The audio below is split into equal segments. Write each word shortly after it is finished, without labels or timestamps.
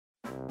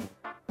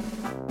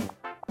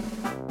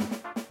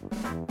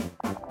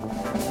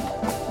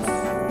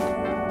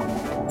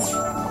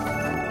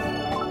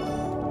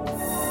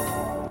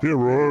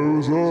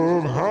Heroes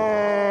of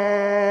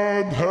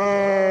Handheld.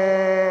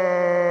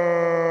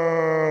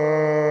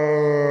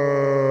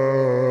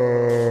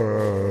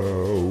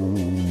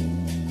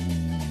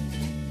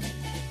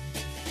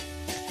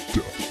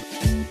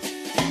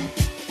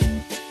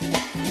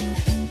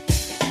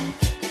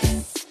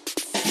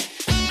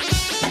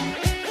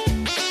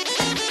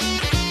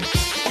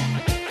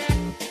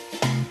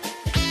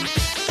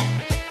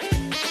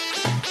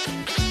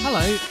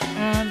 Hello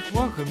and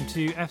welcome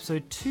to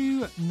episode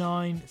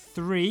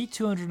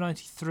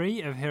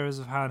 293 of Heroes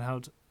of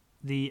Handheld,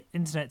 the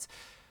internet's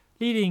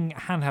leading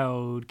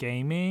handheld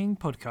gaming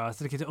podcast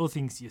dedicated to all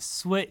things your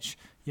Switch,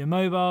 your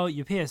mobile,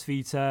 your PS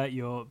Vita,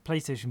 your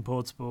PlayStation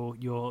Portable,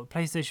 your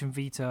PlayStation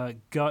Vita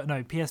Go,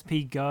 no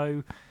PSP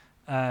Go,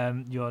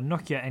 your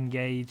Nokia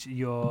N-Gage,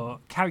 your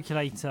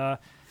calculator,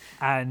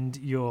 and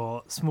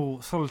your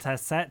small solitaire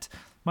set.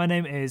 My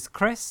name is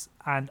Chris,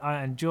 and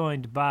I am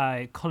joined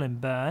by Colin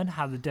Byrne.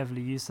 How the devil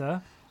are you,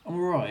 sir? I'm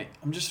alright.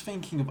 I'm just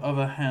thinking of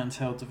other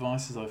handheld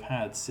devices I've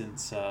had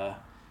since I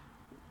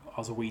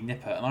was a wee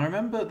nipper. And I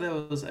remember there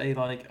was a,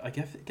 I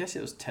guess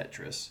it was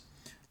Tetris.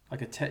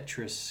 Like a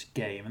Tetris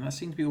game. And that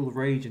seemed to be all the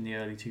rage in the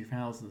early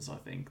 2000s, I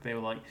think. They were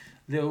like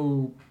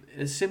little...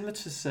 It's similar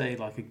to, say,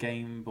 like a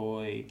Game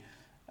Boy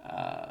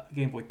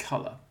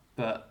Color.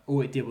 But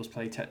all it did was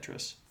play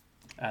Tetris.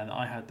 And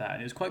I had that,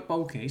 and it was quite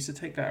bulky. I used to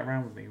take that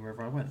around with me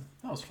wherever I went.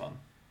 That was fun.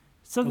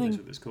 Something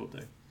That's what it's called,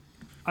 though.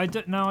 I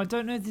don't know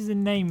if there's a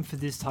name for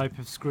this type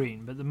of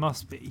screen, but there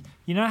must be.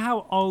 You know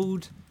how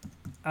old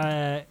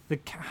how the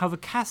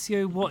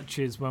Casio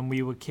watches when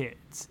we were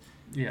kids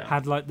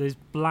had like those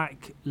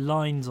black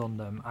lines on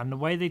them, and the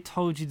way they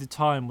told you the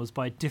time was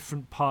by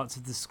different parts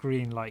of the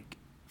screen, like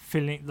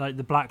filling, like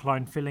the black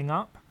line filling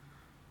up.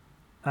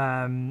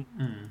 And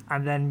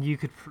then you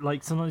could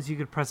sometimes you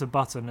could press a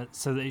button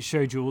so that it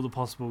showed you all the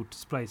possible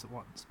displays at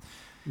once.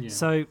 Yeah.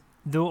 So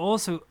there were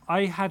also,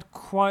 I had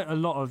quite a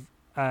lot of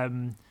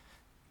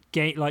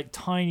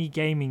tiny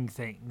gaming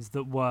things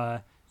that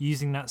were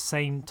using that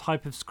same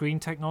type of screen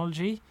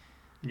technology.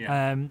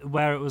 Yeah.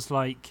 Where it was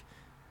like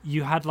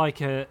you had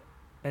like an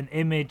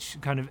image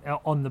kind of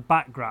on the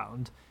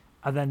background,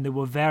 and then there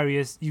were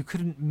various, you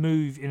couldn't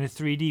move in a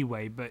 3D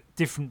way, but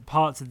different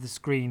parts of the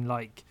screen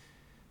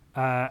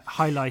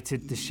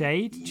highlighted the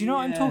shade. Do you know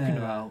what I'm talking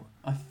about?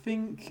 I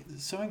think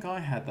something I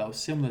had that was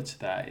similar to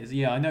that is,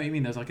 I know what you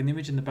mean. There's like an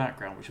image in the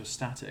background which was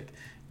static,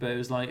 but it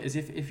was like as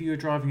if you were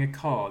driving a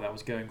car that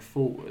was going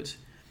forward,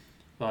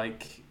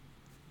 like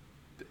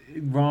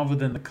rather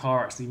than the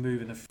car actually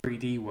move in a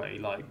 3D way,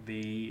 like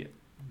the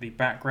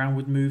background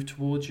would move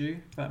towards you,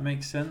 if that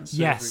makes sense. So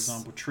yes. For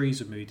example,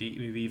 trees would move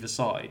either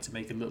side to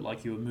make it look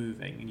like you were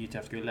moving, and you'd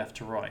have to go left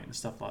to right and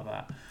stuff like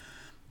that.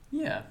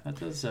 Yeah, that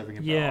does ring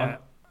a bell. Yeah.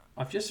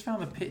 I've just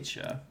found a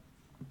picture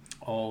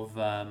of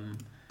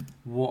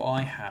what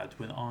I had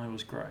when I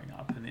was growing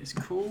up, and it's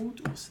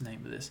called, what's the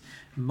name of this?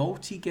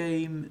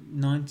 Multi-Game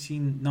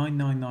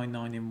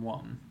 9999 in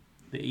 1,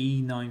 the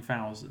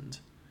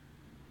E9000.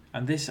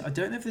 And this, I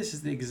don't know if this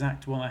is the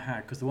exact one I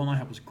had, because the one I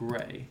had was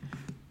grey,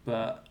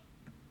 but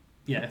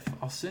yeah,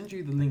 I'll send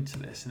you the link to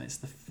this, and it's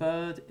the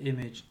third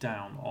image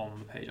down on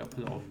the page. I'll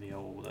put it on the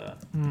old...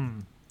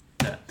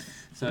 there.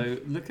 So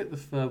look at the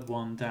third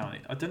one down.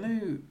 I don't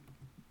know...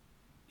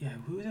 Yeah,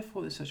 who would have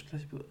thought there's such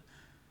pleasure?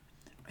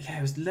 Yeah,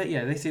 it was late.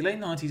 Yeah, they say late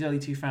 90s, early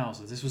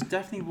 2000s. This was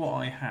definitely what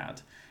I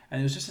had,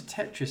 and it was just a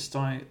Tetris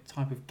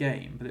type of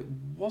game. But it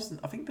wasn't.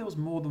 I think there was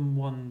more than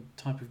one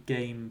type of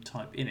game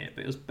type in it,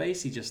 but it was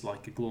basically just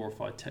like a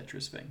glorified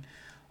Tetris thing.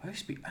 I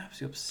used to be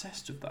absolutely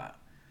obsessed with that.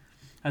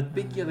 Had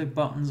big yellow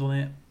buttons on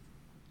it,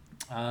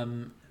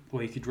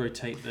 where you could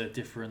rotate the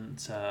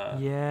different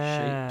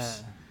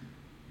shapes.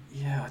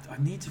 Yeah, I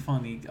need to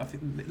find the. I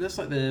think it looks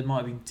like there might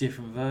have been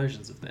different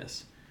versions of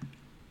this.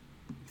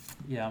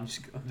 Yeah, I'm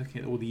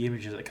looking at all the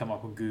images that come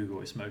up on Google.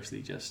 It's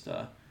mostly just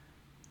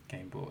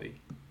Game Boy,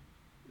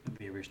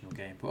 the original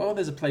Game Boy. Oh,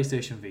 there's a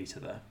PlayStation Vita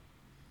there.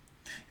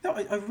 You know,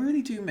 I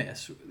really do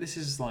miss. This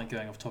is like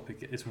going off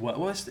topic as well.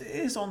 Well, it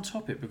is on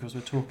topic because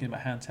we're talking about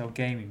handheld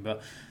gaming.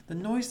 But the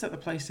noise that the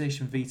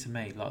PlayStation Vita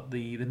made, like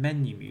the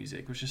menu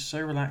music, was just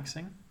so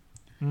relaxing.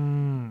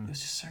 It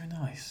was just so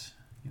nice,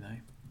 you know.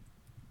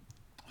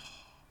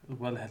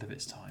 Well ahead of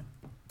its time.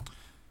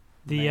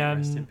 May it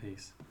rest in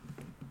peace.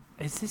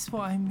 Is this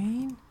what I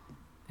mean?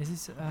 Is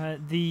this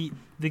the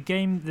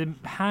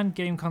hand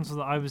game console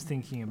that I was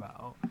thinking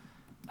about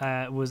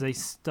was a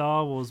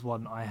Star Wars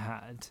one I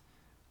had.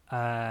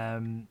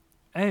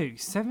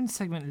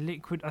 7-segment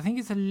liquid. I think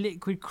it's a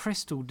liquid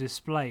crystal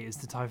display is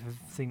the type of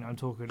thing that I'm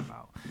talking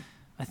about.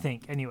 I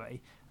think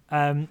anyway.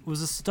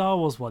 Was a Star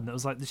Wars one that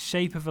was like the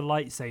shape of a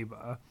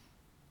lightsaber,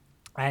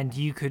 and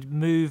you could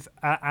move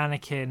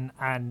Anakin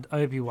and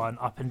Obi-Wan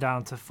up and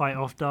down to fight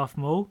off Darth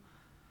Maul.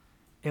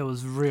 It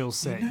was real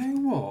sick. You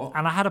know what?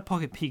 And I had a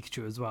Pocket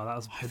Pikachu as well. That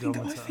was a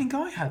pedometer. I think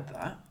I had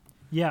that.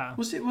 Yeah.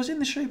 Was it in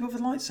the shape of a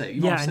lightsaber?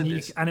 You might Yeah, have said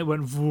this. and it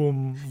went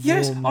vroom, vroom.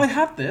 Yes, I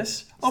had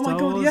this. Oh my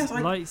god, yes.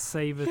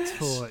 Lightsaber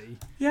toy.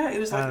 Yeah, it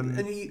was like,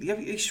 and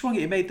he swung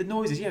it. It made the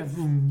noises. Yeah,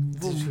 vroom,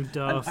 vroom.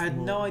 And I had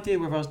no idea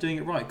whether I was doing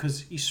it right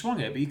because you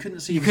swung it, but you couldn't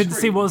see. You couldn't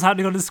see what was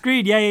happening on the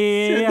screen.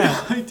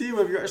 Yeah. No idea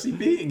whether you're actually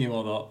beating him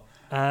or not.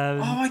 Oh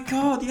my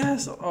god,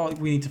 yes. Oh,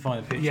 we need to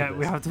find a picture. Yeah,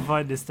 we have to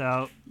find this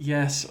out.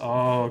 Yes.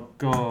 Oh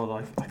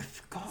god, I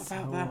forgot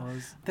about that.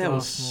 There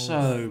was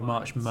so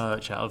much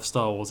merch out of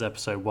Star Wars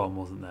Episode 1,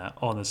 wasn't there?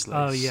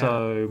 Honestly,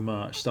 so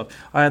much stuff.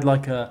 I had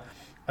like I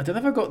don't know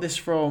if I got this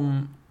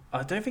from.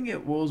 I don't think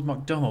it was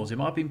McDonald's. It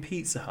might have been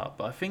Pizza Hut.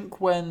 But I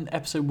think when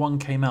Episode 1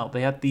 came out,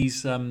 they had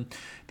these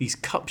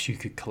cups you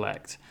could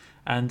collect.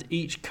 And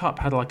each cup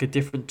had like a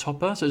different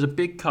topper. So it was a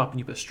big cup and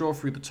you put a straw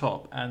through the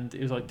top. And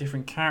it was like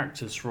different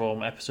characters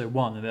from Episode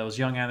 1. And there was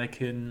young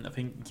Anakin. I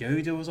think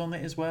Yoda was on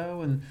it as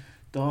well. And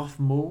Darth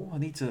Maul. I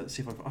need to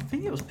see if I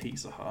think it was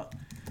Pizza Hut.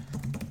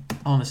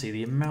 Honestly,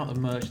 the amount of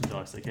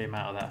merchandise that came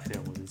out of that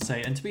film was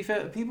insane. And to be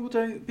fair,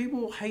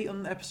 people hate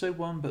on Episode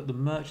 1, but the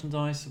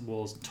merchandise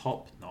was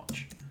top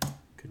notch.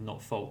 Could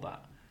not fault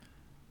that.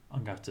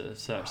 I'm going to have to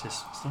search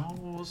this. Star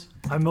Wars.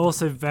 I'm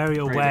also very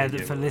aware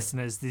that for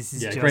listeners, this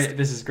is great.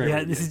 This is great.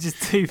 Yeah, this is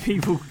just two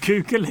people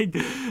Googling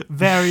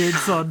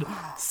variants on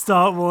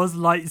Star Wars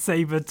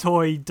lightsaber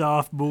toy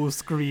Darth Maul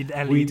screen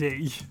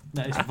LED.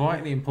 Now, it's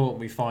vitally important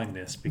we find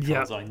this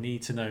because I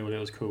need to know what it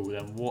was called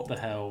and what the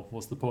hell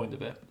was the point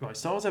of it. Right,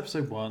 Star Wars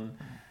Episode 1,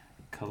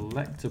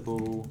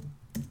 collectible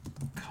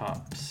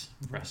cups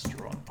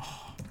restaurant.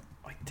 Oh,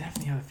 I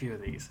definitely had a few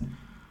of these.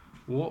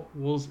 What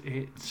was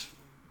it?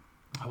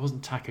 I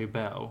wasn't Taco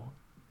Bell.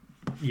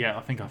 Yeah,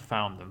 I think I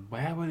found them.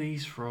 Where were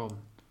these from?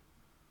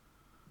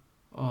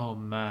 Oh,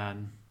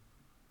 man.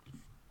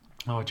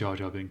 Oh, Jar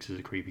Jar Binks is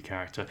a creepy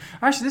character.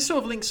 Actually, this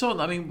sort of links on.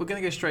 I mean, we're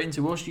going to go straight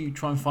into whilst you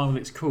try and find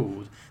what it's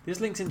called. This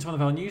links into one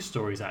of our news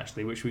stories,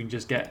 actually, which we can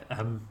just get...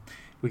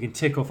 we can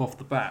tick off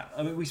the bat.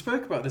 I mean, we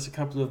spoke about this a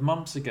couple of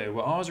months ago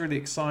where I was really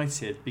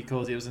excited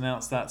because it was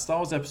announced that Star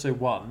Wars Episode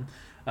 1...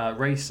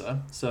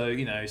 Racer. So,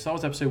 Star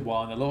Wars Episode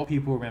 1, a lot of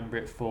people remember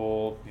it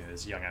for,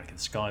 there's young Anakin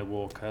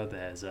Skywalker,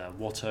 there's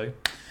Watto,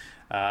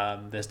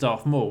 there's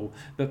Darth Maul,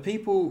 but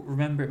people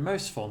remember it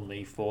most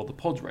fondly for the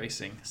pod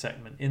racing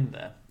segment in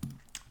there.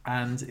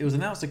 And it was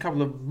announced a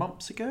couple of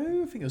months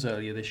ago, I think it was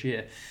earlier this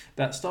year,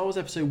 that Star Wars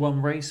Episode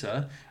 1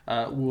 Racer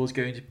was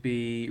going to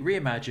be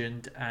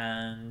reimagined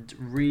and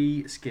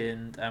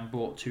re-skinned and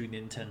brought to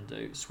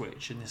Nintendo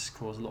Switch. And this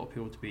caused a lot of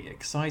people to be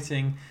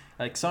excited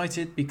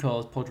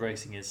because pod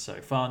racing is so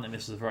fun, and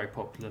this was a very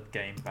popular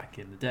game back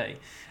in the day.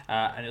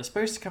 And it was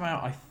supposed to come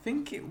out, I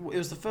think it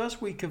was the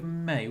first week of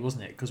May,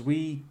 wasn't it? Because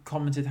we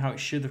commented how it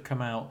should have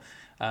come out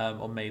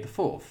on May the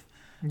 4th.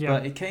 Yeah.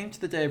 But it came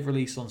to the day of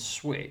release on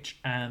Switch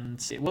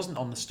and it wasn't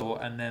on the store,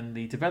 and then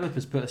the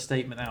developers put a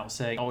statement out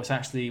saying,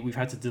 we've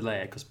had to delay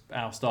it because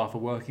our staff are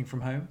working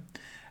from home.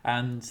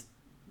 And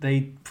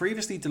they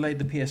previously delayed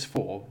the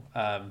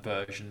PS4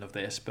 version of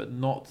this, but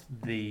not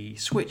the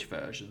Switch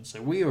version.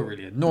 So we were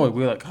really annoyed.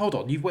 We were like, hold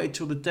on, you've waited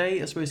till the day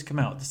it's supposed to come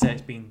out to say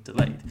it's been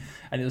delayed.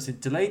 And it was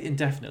delayed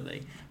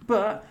indefinitely.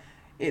 But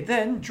it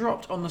then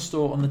dropped on the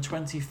store on the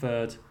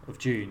 23rd of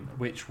June,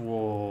 which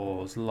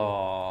was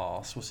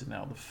what's it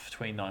now, the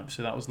 29th.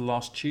 So that was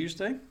last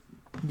Tuesday.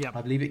 Yeah,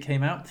 I believe it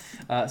came out.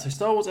 So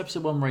Star Wars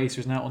Episode 1 Racer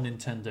is now on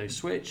Nintendo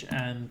Switch,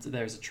 and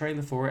there is a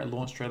trailer for it, a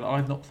launch trailer.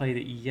 I've not played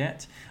it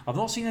yet. I've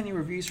not seen any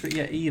reviews for it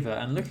yet either.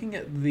 And looking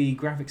at the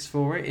graphics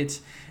for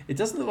it, it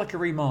doesn't look like a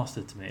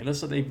remaster to me. It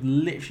looks like they've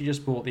literally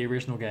just bought the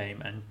original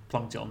game and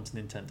plunked it onto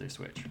Nintendo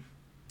Switch.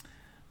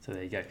 So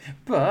there you go.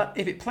 But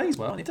if it plays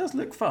well, and it does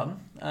look fun,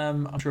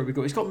 I'm sure it'll be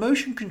good. It's got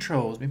motion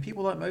controls. I mean,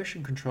 people like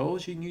motion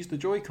controls. You can use the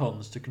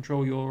Joy-Cons to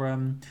control your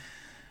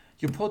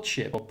pod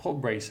ship or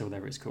pod racer,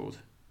 whatever it's called.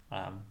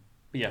 But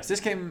yes,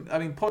 this game. I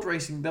mean, pod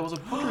racing. There was a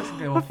pod racing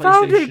game on PlayStation. I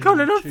found it,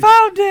 Colin. I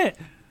found it.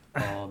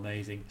 Oh,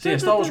 amazing! So yeah,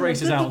 Star Wars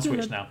Race is out on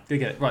Switch now. Go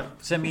get it. Right,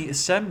 send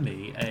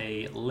me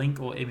a link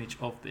or image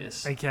of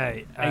this.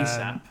 Okay.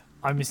 ASAP.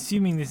 I'm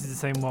assuming this is the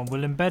same one.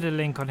 We'll embed a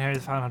link on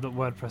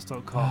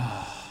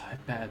heroesfanhub.wordpress.com.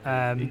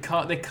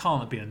 They can't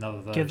have been another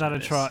version. Give that a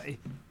try.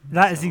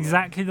 That is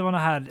exactly the one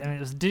I had, and it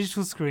was a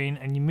digital screen,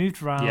 and you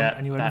moved around,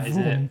 and you went. That is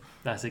it.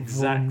 That's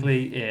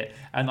exactly it.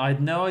 And I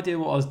had no idea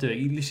what I was doing.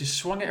 You just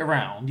swung it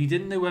around. You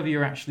didn't know whether you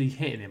were actually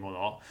hitting him or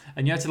not,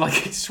 and you had to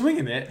keep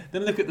swinging it,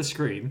 then look at the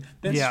screen,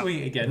 then swing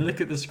it again, look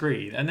at the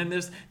screen, and then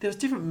there was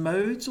different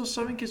modes or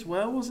something as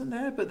well, wasn't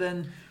there? But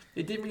then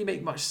it didn't really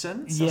make much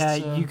sense. Yeah,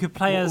 you could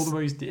play as all the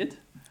modes did.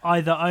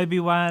 Either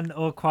Obi-Wan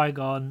or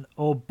Qui-Gon,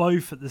 or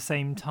both at the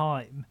same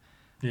time.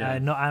 Yeah.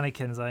 Not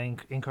Anakin, as I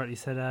incorrectly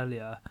said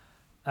earlier.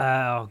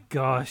 Oh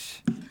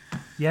gosh,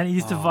 yeah, he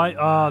used to fight.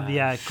 Oh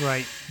yeah,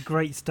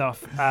 great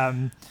stuff.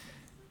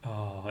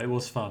 It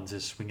was fun to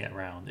swing it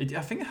around.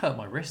 I think it hurt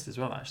my wrist as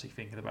well, actually,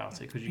 thinking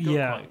about it, because you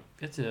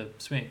had to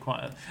swing it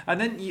quite.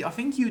 And then I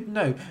think you'd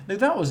know. No,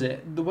 that was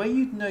it. The way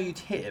you'd know you'd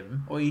hit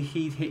him or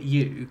he'd hit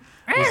you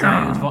was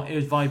that it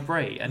would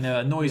vibrate and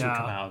a noise would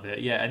come out of it.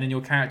 Yeah, and then your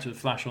character would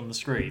flash on the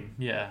screen.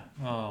 Yeah.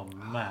 Oh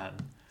man.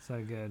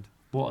 So good.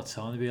 What a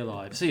time to be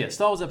alive. So yeah,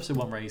 Star Wars Episode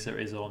 1 Racer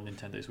is on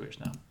Nintendo Switch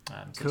now. So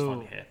Cool. it's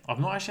finally here. I've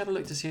not actually had a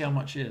look to see how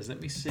much it is.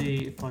 Let me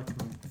see if I can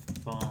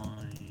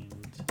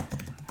find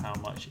how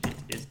much it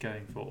is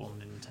going for on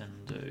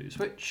Nintendo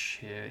Switch.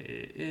 Here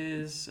it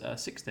is.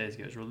 6 days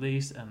ago it was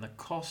released, and the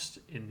cost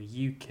in the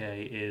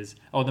UK is...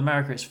 Oh, in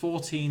America it's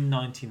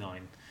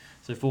 $14.99.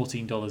 So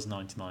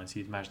 $14.99. So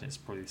you'd imagine it's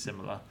probably a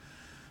similar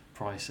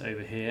price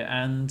over here.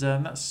 And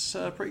that's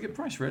a pretty good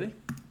price, really.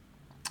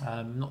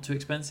 Not too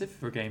expensive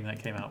for a game that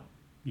came out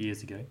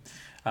years ago.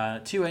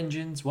 2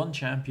 engines, 1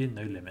 champion,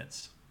 no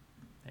limits.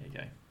 There you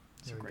go.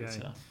 It's a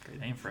great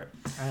name for it.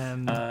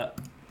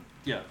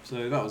 Yeah,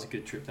 so that was a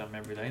good trip down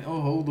memory lane.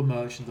 Oh, all the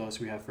merchandise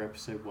we have for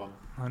episode 1.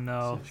 I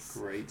know. Such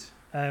great.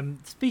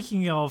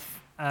 Speaking of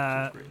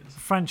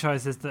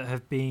franchises that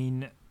have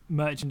been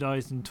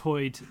merchandised and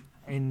toyed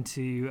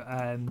into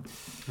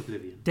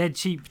Oblivion. dead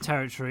sheep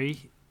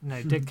territory.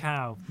 No, dead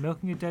cow.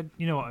 Milking a dead...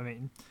 You know what I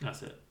mean.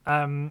 That's it.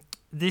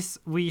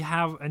 We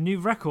have a new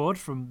record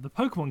from the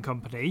Pokemon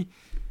Company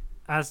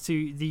as to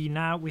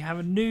we have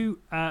a new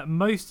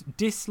most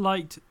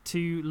disliked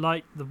to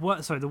like the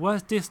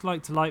worst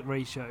disliked to like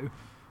ratio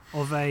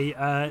of a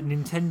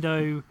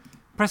Nintendo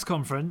press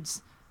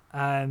conference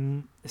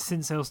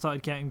since they all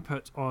started getting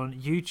put on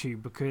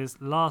YouTube,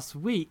 because last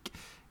week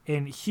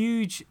in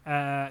huge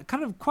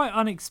kind of quite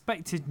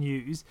unexpected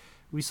news,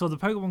 we saw the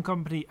Pokemon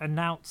Company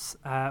announce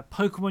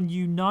Pokemon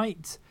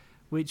Unite,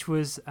 which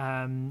was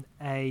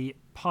a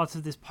part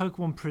of this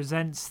Pokemon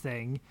Presents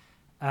thing,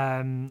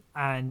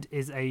 and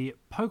is a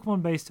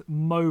Pokemon-based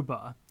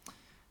MOBA.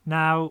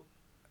 Now,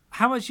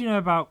 how much do you know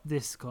about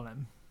this,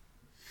 Colin?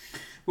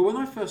 Well, when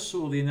I first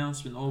saw the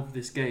announcement of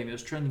this game, it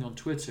was trending on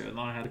Twitter, and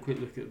I had a quick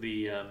look at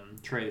the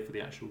trailer for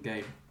the actual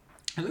game.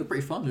 It looked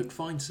pretty fun. It looked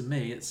fine to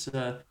me. It's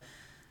it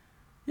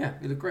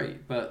looked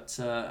great. But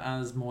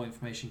as more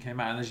information came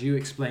out, and as you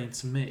explained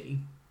to me,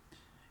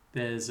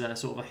 there's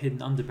sort of a hidden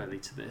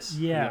underbelly to this a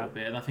little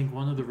bit. And I think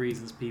one of the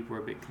reasons people are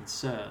a bit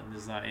concerned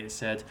is that it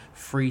said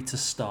free to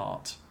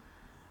start,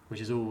 which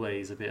is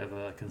always a bit of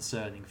a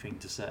concerning thing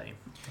to say.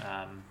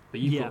 But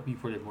you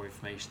probably have more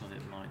information on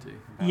it than I do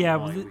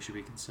about why we should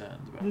be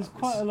concerned about There's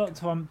quite a lot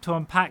to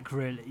unpack,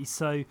 really.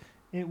 So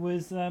it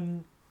was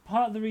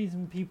part of the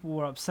reason people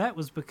were upset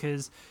was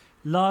because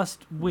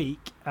last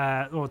week,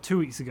 or 2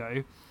 weeks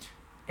ago,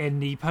 in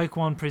the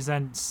Pokemon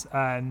Presents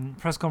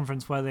press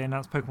conference where they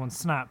announced Pokemon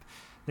Snap,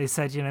 they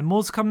said,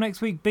 more to come next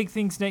week, big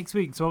things next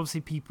week. So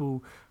obviously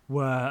people's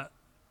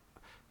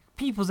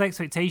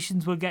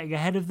expectations were getting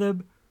ahead of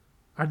them,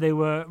 and they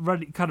were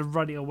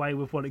running away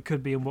with what it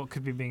could be and what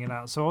could be being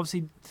announced. So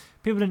obviously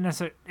people didn't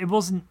necessarily, it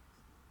wasn't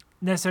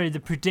necessarily the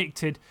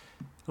predicted,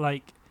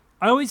 I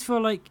always feel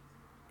like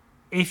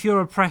if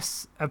you're a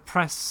press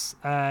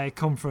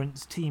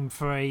conference team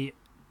for a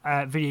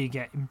video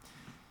game,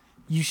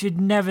 you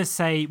should never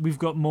say we've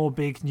got more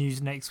big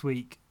news next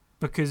week,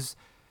 because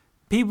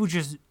people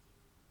just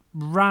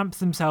ramp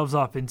themselves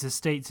up into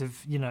states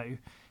of,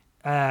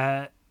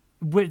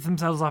 whip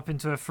themselves up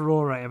into a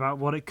furore about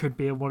what it could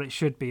be and what it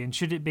should be. And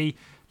should it be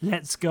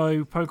Let's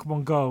Go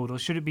Pokemon Gold, or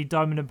should it be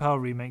Diamond and Pearl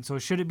remakes, or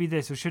should it be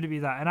this, or should it be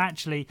that? And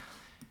actually,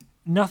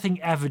 nothing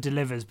ever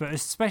delivers, but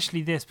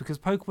especially this, because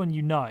Pokemon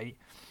Unite,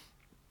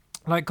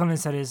 like Colin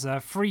said, is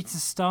free to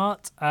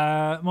start,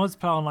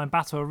 multiplayer online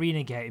battle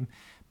arena game,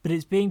 but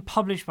it's being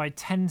published by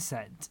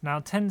Tencent. Now,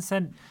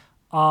 Tencent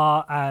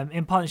are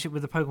in partnership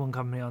with the Pokemon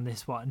Company on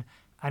this one,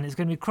 and it's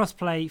going to be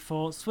cross-play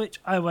for Switch,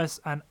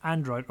 iOS, and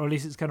Android, or at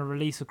least it's going to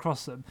release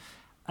across them.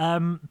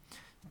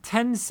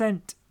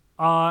 Tencent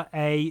are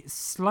a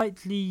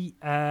slightly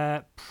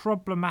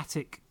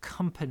problematic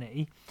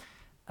company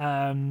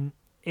in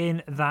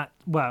that,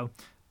 well,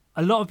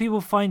 a lot of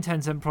people find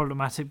Tencent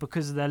problematic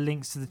because of their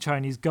links to the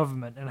Chinese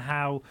government and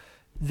how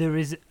there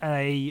is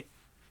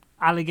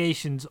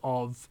allegations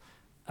of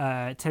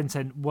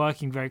Tencent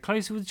working very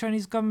closely with the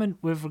Chinese government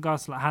with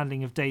regards to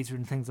handling of data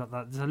and things like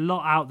that. There's a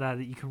lot out there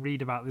that you can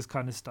read about this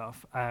kind of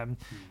stuff, and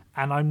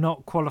I'm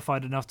not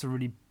qualified enough to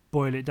really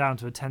boil it down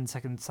to a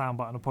 10-second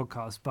soundbite on a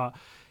podcast, but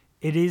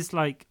it is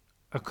like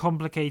a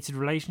complicated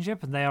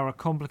relationship, and they are a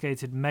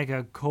complicated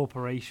mega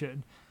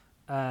corporation.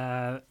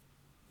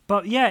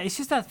 But yeah, it's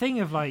just that thing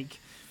of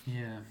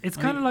it's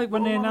kind of like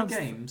when they announced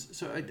games.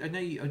 So I know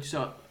you.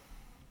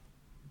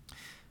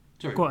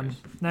 Sorry, go on.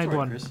 No, go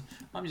on. Chris.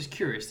 I'm just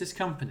curious. This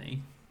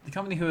company, the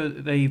company who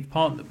they've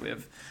partnered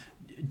with,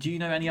 do you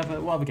know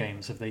what other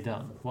games have they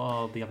done? What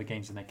are the other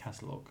games in their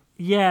catalogue?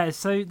 Yeah,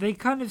 so they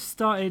kind of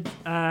started.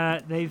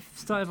 They've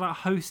started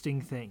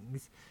hosting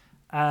things.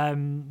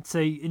 So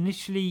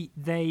initially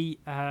they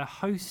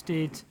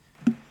hosted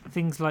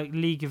things like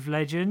League of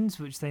Legends,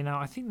 which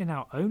I think they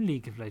now own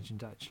League of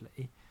Legends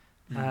actually.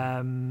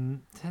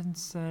 Tencent.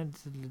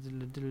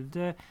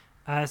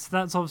 So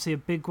that's obviously a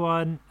big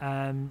one,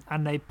 and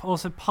they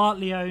also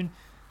partly own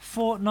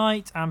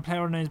Fortnite and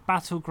PlayerUnknown's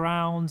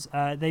Battlegrounds.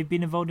 They've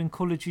been involved in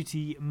Call of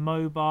Duty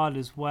Mobile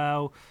as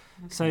well.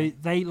 Okay. So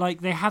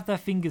they have their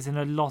fingers in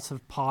a lot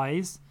of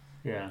pies.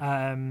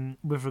 Yeah.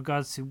 With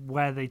regards to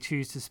where they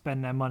choose to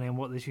spend their money and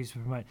what they choose to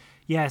promote.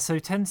 Yeah. So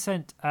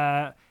Tencent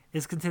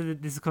is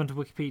considered, this is according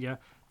to Wikipedia,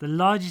 the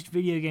largest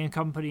video game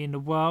company in the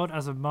world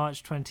as of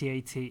March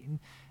 2018.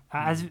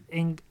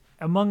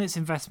 Among its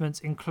investments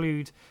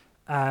include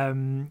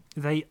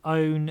they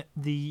own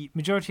the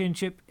majority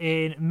ownership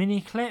in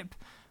Miniclip.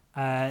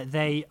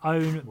 They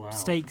own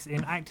stakes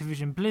in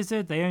Activision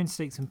Blizzard. They own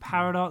stakes in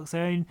Paradox.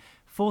 They own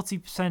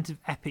 40% of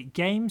Epic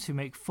Games, who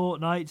make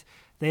Fortnite.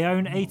 They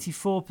own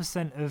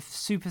 84% of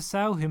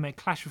Supercell, who make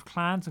Clash of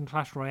Clans and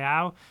Clash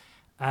Royale.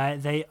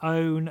 They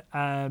own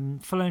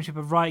full ownership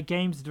of Riot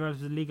Games, the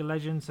developers of League of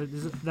Legends. So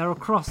they're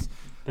across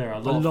there are a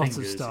lot of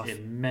fingers stuff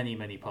in many,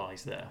 many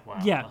pies there. Wow,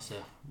 yeah. That's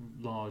a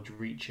large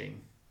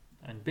reaching.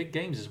 And big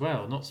games as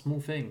well, not small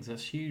things.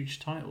 That's huge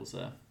titles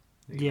there.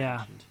 Yeah.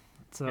 Mentioned.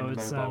 So in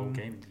the it's mobile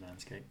gaming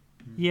landscape.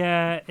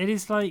 Yeah, it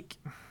is like,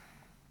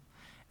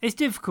 it's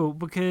difficult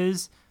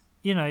because,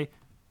 you know,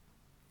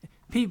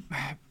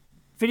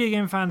 video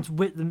game fans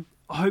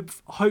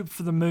hope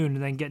for the moon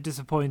and then get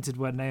disappointed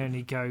when they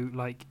only go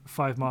like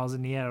 5 miles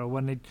in the air, or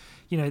when they,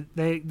 you know,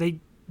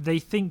 they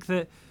think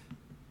that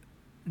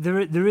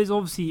there is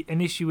obviously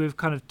an issue with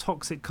kind of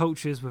toxic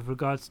cultures with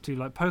regards to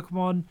like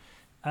Pokemon,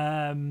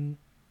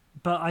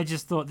 but I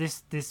just thought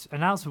this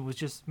announcement was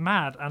just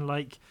mad, and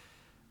like,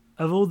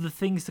 of all the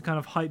things to kind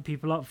of hype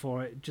people up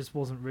for, it just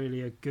wasn't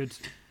really a good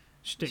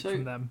shtick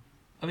from them.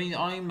 I mean,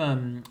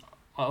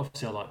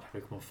 obviously I like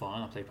Pokemon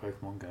Fire. I play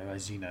Pokemon Go,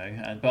 as you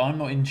know, but I'm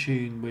not in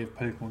tune with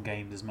Pokemon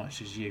games as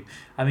much as you.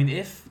 I mean,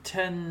 if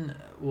what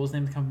was the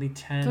name of the company?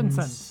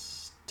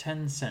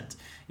 Tencent.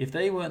 If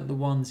they weren't the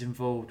ones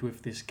involved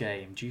with this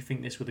game, do you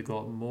think this would have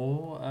got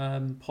more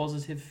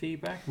positive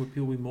feedback? Would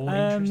people be more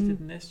interested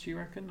in this, do you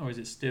reckon? Or is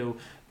it still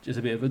just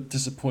a bit of a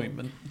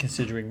disappointment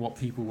considering what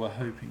people were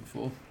hoping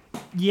for?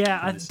 Yeah,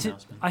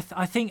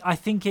 I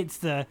think it's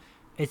the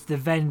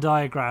Venn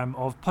diagram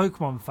of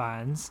Pokemon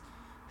fans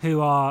who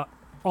are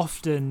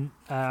often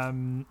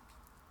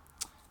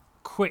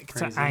quick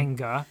to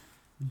anger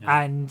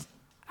and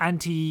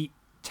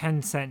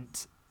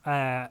anti-Tencent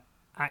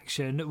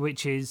action,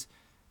 which is,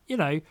 you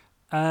know,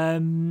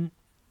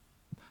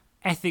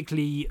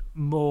 ethically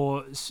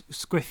more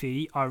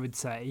squiffy, I would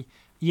say.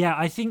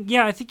 I think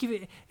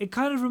if it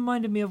kind of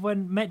reminded me of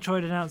when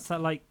Metroid announced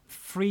that like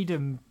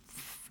Freedom.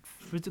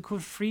 Was it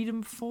called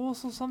Freedom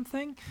Force or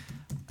something?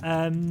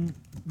 The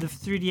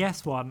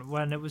 3DS one,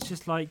 when it was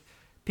just like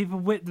people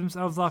whip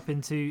themselves up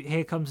into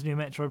here comes new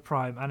Metroid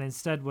Prime, and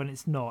instead when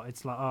it's not,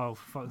 it's like, oh,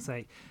 for fuck's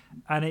sake.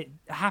 And it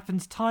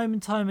happens time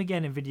and time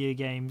again in video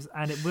games,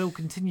 and it will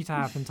continue to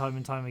happen time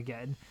and time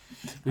again.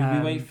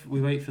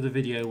 We wait for the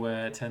video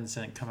where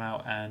Tencent come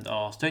out and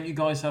ask, don't you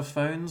guys have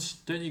phones?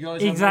 Don't you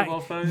guys have mobile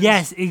phones?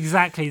 Yes,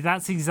 exactly.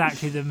 That's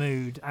exactly the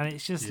mood. And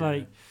it's just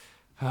like,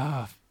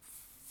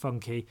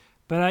 funky.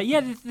 But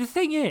the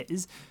thing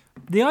is,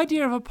 the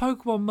idea of a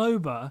Pokemon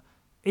MOBA,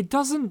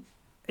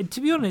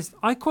 to be honest,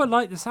 I quite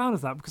like the sound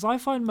of that, because I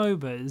find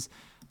MOBAs,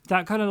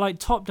 that kind of like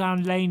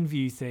top-down lane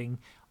view thing,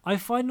 I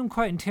find them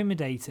quite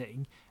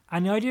intimidating.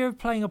 And the idea of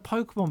playing a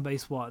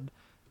Pokemon-based one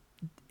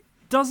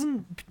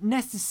doesn't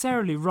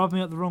necessarily rub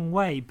me up the wrong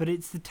way, but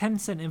it's the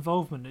Tencent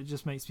involvement that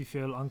just makes me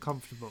feel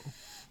uncomfortable.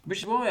 Which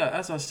is why,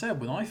 as I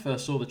said, when I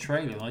first saw the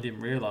trailer and I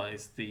didn't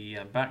realise the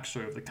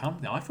backstory of the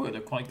company, I thought it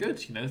looked quite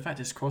good. You know, the fact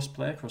it's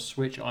cross-play across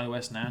Switch,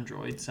 iOS and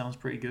Android sounds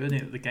pretty good.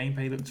 The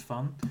gameplay looked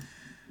fun.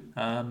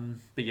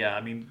 But yeah,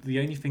 I mean, the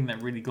only thing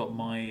that really got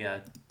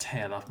my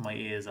tail off my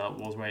ears up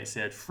was where it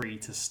said free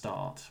to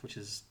start, which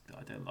is,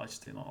 I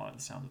just do not like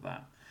the sound of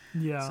that.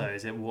 Yeah. So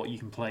is it what you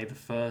can play the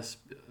first,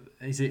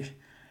 is it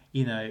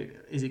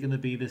going to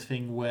be this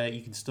thing where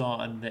you can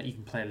start and that you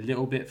can play a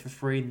little bit for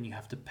free and you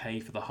have to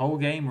pay for the whole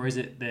game, or is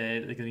it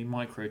they're going to be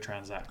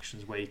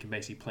microtransactions where you can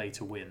basically play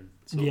to win?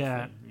 Sort of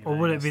thing, or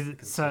will it be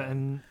that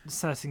certain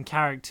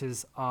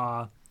characters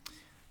are,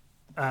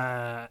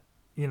 oh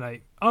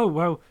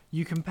well,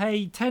 you can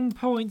pay 10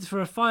 points for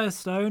a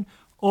Firestone,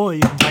 or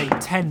you can pay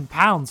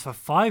 £10 for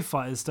 5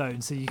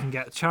 Firestones, so you can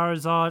get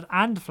Charizard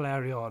and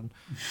Flareon.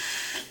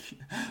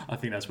 I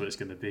think that's what it's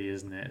going to be,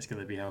 isn't it? It's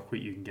going to be how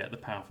quick you can get the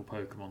powerful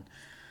Pokemon.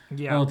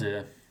 Yeah. Oh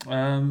dear.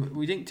 Did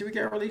we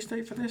get a release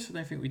date for this? I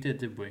don't think we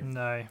did we?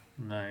 No.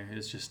 No,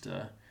 it's just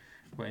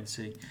wait and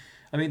see.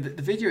 I mean,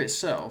 the video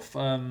itself,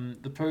 on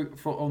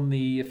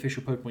the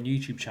official Pokemon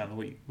YouTube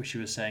channel, which you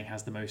were saying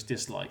has the most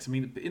dislikes. I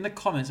mean, in the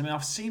comments,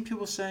 I've seen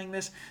people saying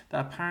this,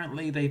 that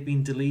apparently they've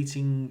been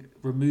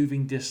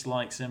removing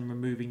dislikes and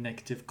removing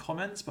negative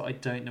comments, but I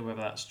don't know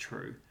whether that's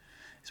true.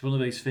 It's one of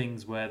those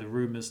things where the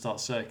rumours start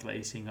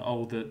circulating, the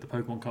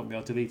Pokemon Company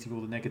are deleting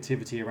all the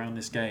negativity around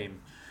this game,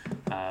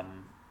 but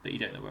you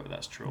don't know whether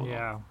that's true or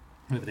not.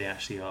 Whether they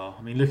actually are.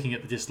 I mean, looking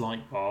at the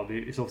dislike bar,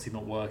 it's obviously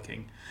not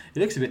working. It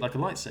looks a bit like a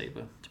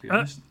lightsaber, to be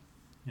honest.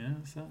 Yeah,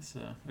 so that's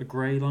a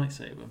grey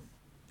lightsaber.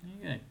 There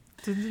you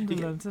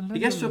go. It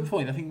gets to a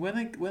point, I think, when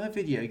a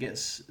video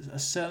gets a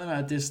certain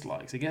amount of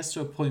dislikes, it gets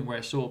to a point where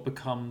it sort of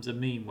becomes a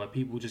meme where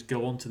people just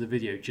go onto the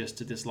video just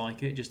to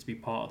dislike it, just to be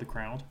part of the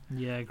crowd.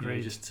 Yeah,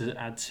 great. Just to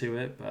add to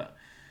it, but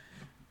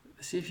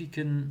see if you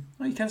can...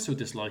 Well, you can still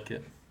dislike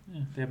it.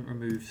 Yeah, they haven't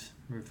removed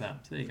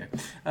that. So there you go.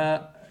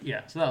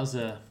 So that was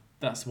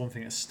that's one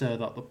thing that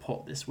stirred up the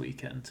pot this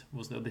weekend.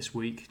 This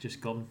week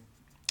just gone?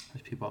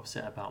 There's people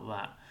upset about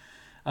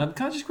that.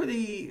 Can I just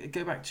quickly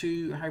go back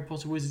to Harry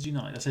Potter Wizards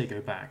Unite? I say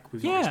go back.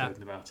 We've already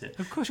spoken about it.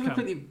 Of course, I'm going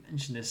to quickly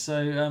mention this. So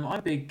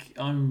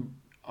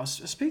I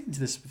was speaking to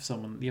this with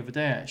someone the other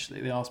day.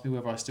 Actually, they asked me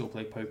whether I still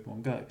play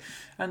Pokemon Go,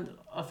 and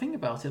I think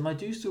about it, and I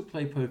do still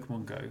play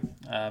Pokemon Go.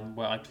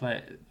 Where I play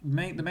it.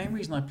 The main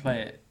reason I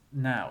play it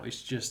now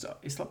is just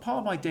it's like part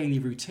of my daily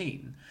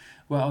routine.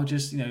 Where I'll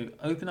just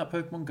open up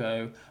Pokemon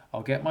Go.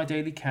 I'll get my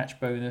daily catch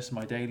bonus,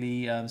 my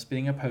daily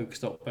spinning a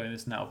Pokestop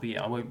bonus, and that'll be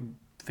it. I won't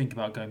think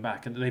about going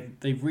back. And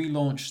they've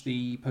relaunched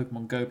the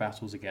Pokemon Go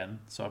battles again,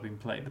 so I've been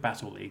playing the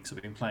Battle League, so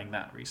I've been playing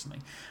that recently.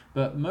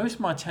 But most of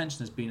my attention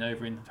has been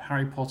over in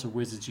Harry Potter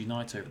Wizards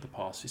Unite over the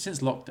past since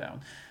lockdown,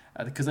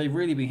 because they've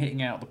really been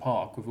hitting out the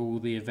park with all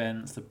the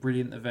events, the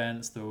brilliant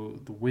events, the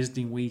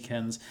Wizarding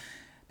weekends.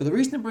 But the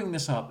reason I'm bringing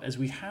this up is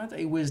we had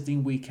a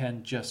Wizarding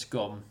weekend just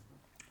gone,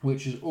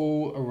 which is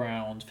all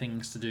around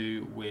things to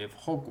do with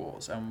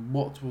Hogwarts and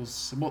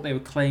what they were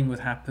claiming would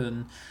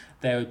happen.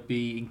 There would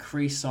be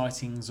increased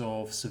sightings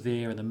of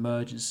severe and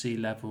emergency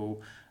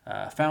level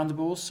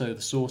foundables, so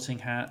the Sorting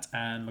Hat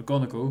and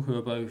McGonagall, who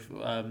are both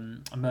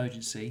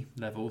emergency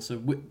level. So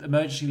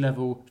emergency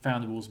level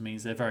foundables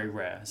means they're very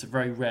rare. It's a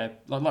very rare,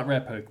 like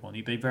rare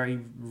Pokemon. They very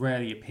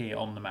rarely appear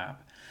on the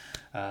map.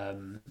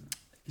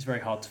 It's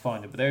very hard to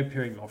find them, but they're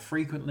appearing more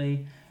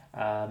frequently.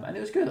 And it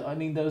was good. I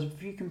mean, there was a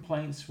few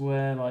complaints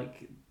where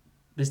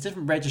there's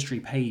different registry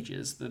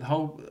pages. The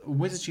whole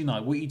Wizards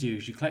Unite, what you do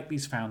is you collect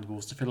these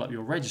foundables to fill up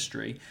your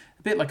registry,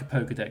 a bit like a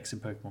Pokedex in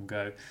Pokemon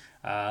Go.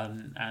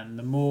 And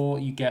the more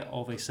you get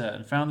of a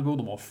certain foundable,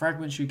 the more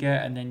fragments you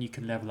get, and then you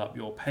can level up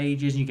your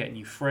pages, and you get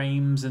new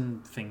frames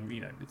and things.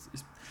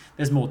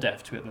 There's more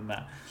depth to it than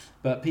that.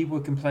 But people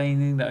were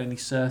complaining that only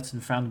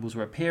certain foundables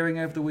were appearing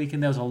over the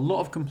weekend. There was a lot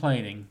of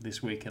complaining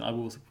this weekend, I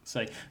will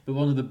say. But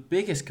one of the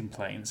biggest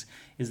complaints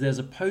is there's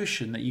a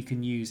potion that you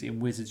can use in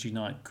Wizards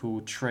Unite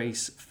called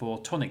Trace for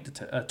Tonic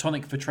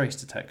for Trace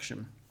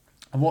Detection.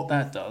 And what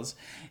that does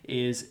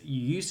is you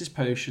use this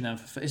potion, and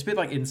it's a bit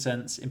like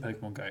incense in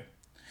Pokemon Go.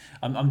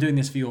 I'm doing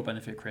this for your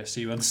benefit, Chris,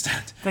 so you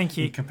understand. Thank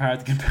you.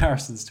 The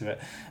comparisons to it.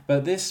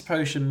 But this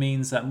potion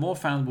means that more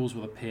foundables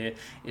will appear.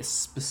 It's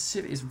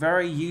specific. It's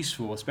very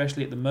useful,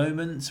 especially at the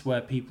moment where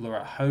people are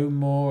at home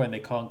more and they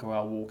can't go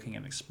out walking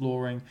and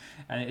exploring.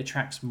 And it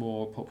attracts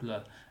more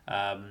popular,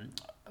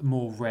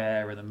 more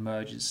rare and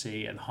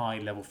emergency and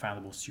high-level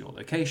foundables to your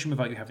location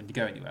without you having to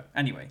go anywhere.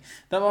 Anyway,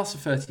 that lasts for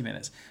 30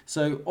 minutes.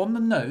 So on the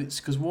notes,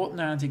 because what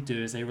Niantic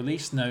do is they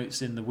release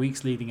notes in the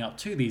weeks leading up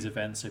to these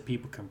events so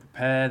people can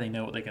prepare, they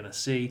know what they're going to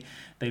see,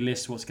 they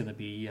list what's going to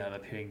be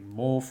appearing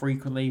more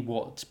frequently,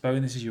 what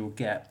bonuses you'll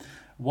get.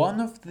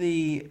 One of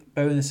the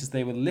bonuses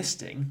they were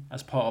listing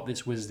as part of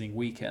this Wizarding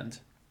weekend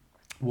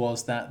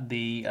was that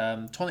the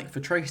Tonic for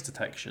Trace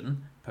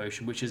Detection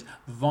potion, which is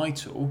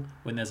vital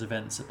when there's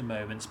events at the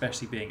moment,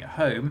 especially being at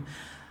home,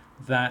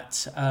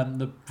 that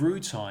the brew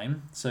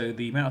time, so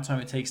the amount of time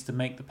it takes to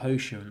make the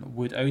potion,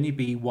 would only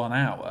be 1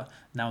 hour.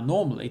 Now,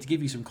 normally, to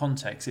give you some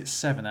context, it's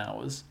 7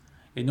 hours.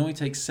 It normally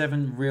takes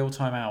 7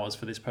 real-time hours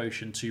for this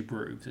potion to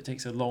brew, so it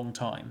takes a long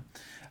time.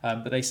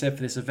 But they said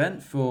for this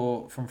event,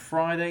 from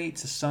Friday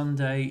to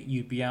Sunday,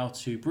 you'd be able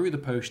to brew the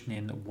potion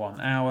in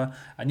 1 hour.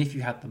 And if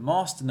you had the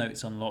master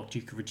notes unlocked,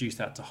 you could reduce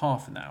that to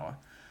half an hour.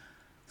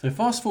 So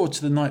fast forward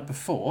to the night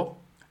before,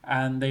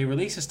 and they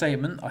release a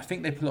statement. I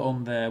think they put it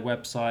on their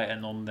website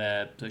and on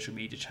their social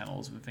media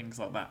channels and things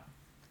like that.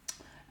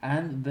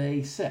 And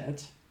they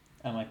said,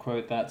 and I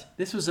quote that,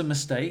 "This was a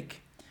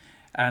mistake,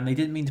 and they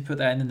didn't mean to put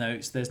that in the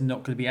notes. There's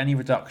not going to be any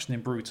reduction in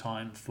brew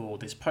time for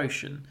this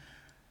potion."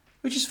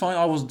 Which is fine,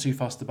 I wasn't too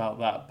fussed about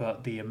that,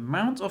 but the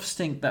amount of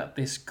stink that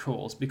this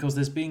caused, because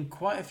there's been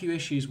quite a few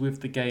issues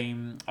with the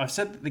game. I've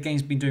said that the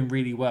game's been doing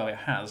really well, it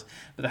has,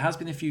 but there has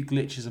been a few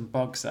glitches and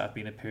bugs that have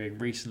been appearing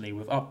recently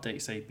with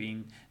updates they've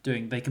been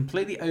doing. They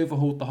completely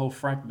overhauled the whole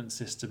fragment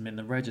system in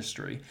the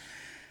registry,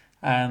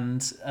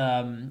 and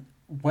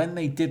when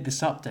they did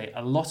this update,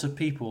 a lot of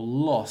people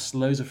lost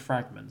loads of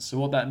fragments. So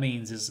what that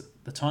means is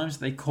the times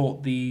that they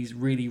caught these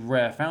really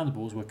rare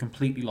foundables were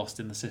completely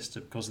lost in the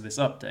system because of this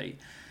update,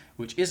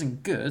 which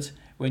isn't good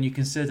when you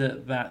consider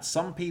that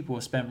some people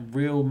have spent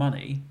real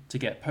money to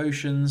get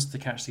potions to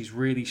catch these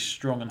really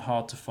strong and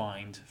hard to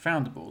find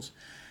foundables.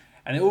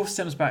 And it all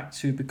stems back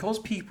to, because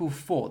people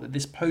thought that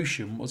this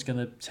potion was going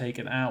to take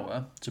an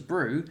hour to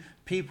brew,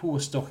 people were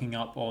stocking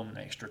up on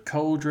extra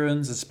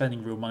cauldrons and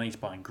spending real money to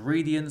buy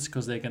ingredients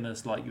because they're going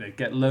to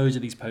get loads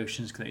of these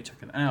potions because it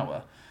took an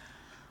hour.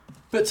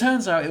 But it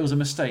turns out it was a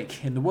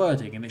mistake in the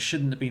wording and it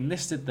shouldn't have been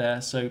listed there.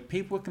 So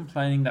people were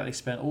complaining that they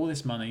spent all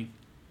this money.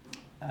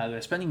 They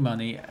were spending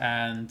money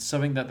and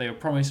something that they were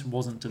promised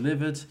wasn't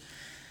delivered.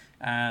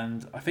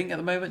 And I think at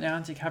the moment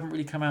Niantic haven't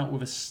really come out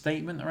with a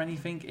statement or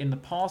anything. In the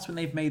past, when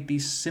they've made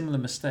these similar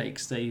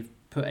mistakes, they've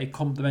put a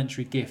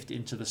complimentary gift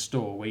into the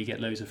store where you get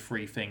loads of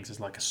free things as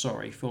like a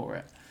sorry for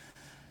it.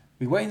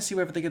 We wait and see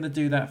whether they're going to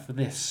do that for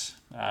this,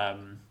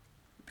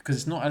 because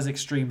it's not as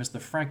extreme as the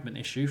fragment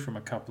issue from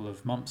a couple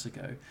of months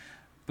ago.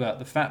 But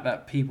the fact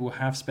that people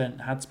had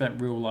spent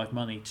real life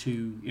money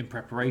in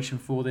preparation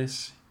for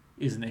this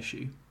is an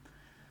issue.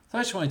 So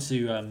I just wanted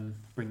to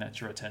bring that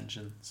to your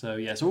attention. So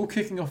yeah, so all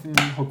kicking off in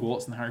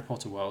Hogwarts and the Harry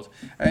Potter world.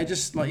 It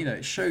just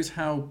it shows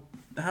how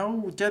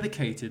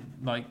dedicated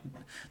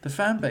the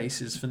fan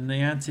bases for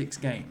Niantic's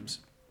games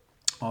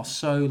are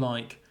so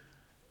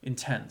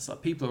intense.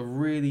 People are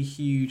really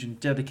huge and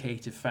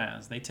dedicated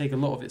fans. They take a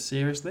lot of it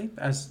seriously,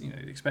 as you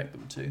expect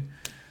them to.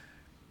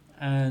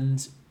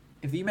 And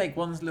if you make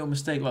one little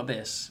mistake like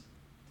this,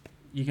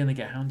 you're going to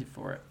get hounded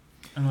for it.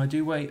 And I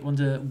do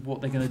wonder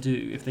what they're going to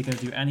do, if they're going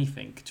to do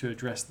anything to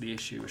address the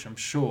issue, which I'm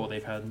sure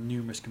they've had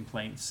numerous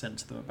complaints sent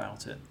to them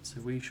about it.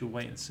 So we shall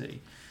wait and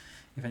see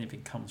if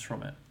anything comes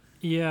from it.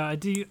 Yeah, I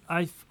do.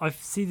 I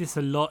see this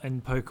a lot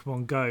in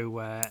Pokemon Go,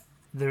 where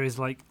there is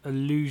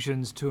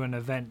allusions to an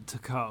event to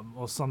come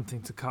or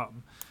something to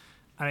come,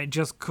 and it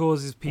just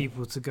causes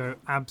people to go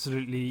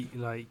absolutely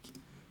like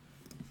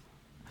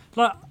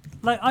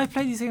I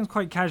play these games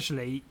quite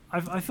casually.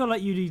 I feel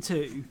like you do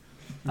too.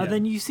 And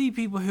then you see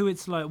people who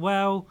it's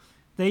well,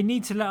 they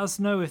need to let us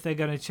know if they're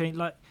going to change.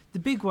 The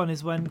big one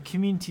is when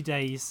community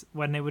days,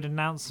 when they would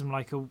announce them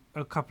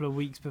a couple of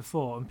weeks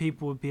before, and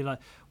people would be like,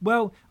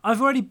 well,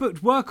 I've already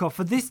booked work off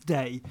for this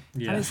day.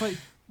 Yeah. And it's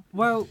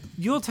well,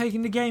 you're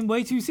taking the game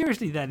way too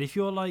seriously then. If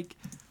you're It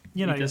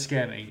does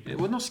scare me.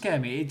 Well, not scare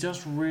me. It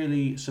does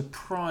really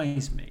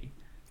surprise me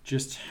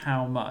just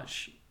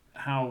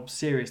how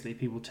seriously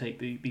people take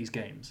these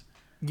games.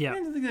 Yeah, at the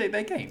end of the day,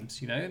 they're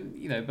games,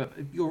 But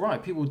you're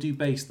right. People do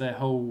base their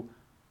whole.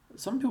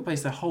 Some people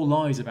base their whole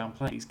lives around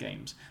playing these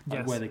games,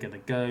 where they're going to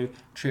go,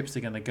 trips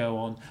they're going to go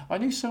on. I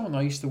knew someone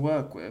I used to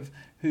work with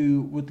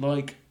who would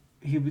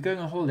he'd be going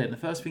on holiday, and the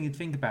first thing he'd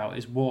think about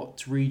is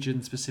what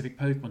region-specific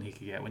Pokemon he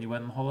could get when he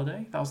went on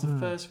holiday. That was the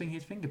first thing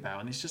he'd think about,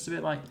 and it's just a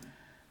bit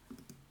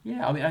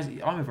yeah. I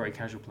mean, I'm a very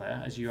casual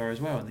player, as you are as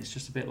well, and it's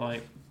just a bit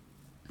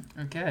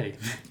okay.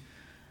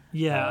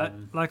 Yeah,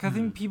 I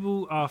think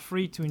people are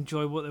free to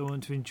enjoy what they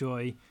want to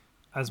enjoy,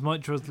 as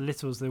much or as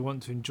little as they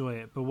want to enjoy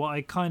it. But what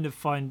I kind of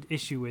find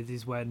issue with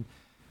is when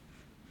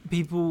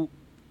people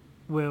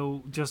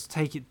will just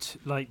take it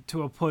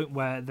to a point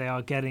where they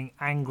are getting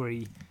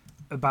angry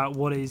about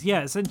what is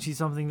essentially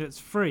something that's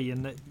free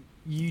and that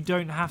you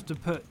don't have to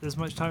put as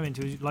much time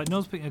into it. No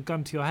one's putting a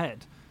gun to your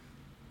head.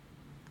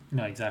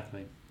 No,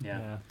 exactly.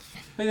 Yeah.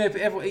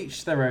 But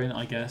each their own,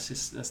 I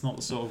guess. That's not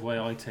the sort of way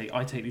I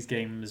take these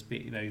games,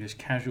 just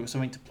casual,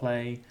 something to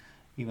play,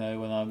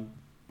 when I'm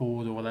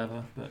bored or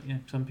whatever. But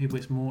some people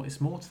it's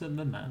more to them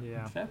than that.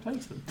 Yeah. Fair play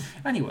to them.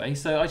 Anyway,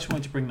 so I just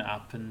wanted to bring that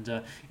up,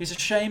 and it's a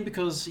shame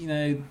because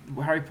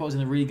Harry Potter's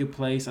in a really good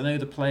place. I know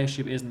the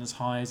playership isn't as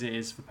high as it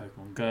is for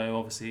Pokemon Go,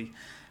 obviously,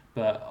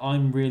 but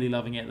I'm really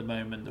loving it at the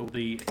moment. All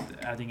the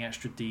adding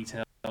extra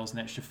details and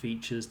extra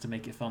features to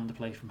make it fun to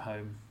play from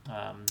home.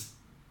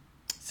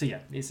 So yeah,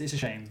 it's a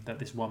shame that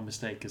this one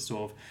mistake has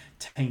sort of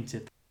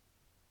tainted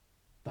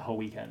the whole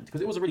weekend,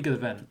 because it was a really good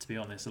event, to be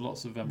honest.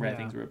 Lots of rare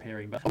things were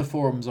appearing, but on the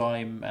forums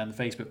and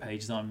the Facebook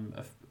pages I'm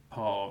a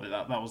part of it,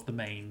 that was the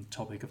main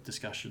topic of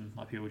discussion.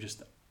 People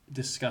just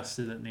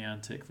disgusted at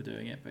Niantic for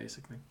doing it,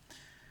 basically.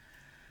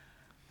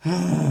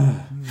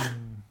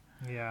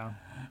 Yeah.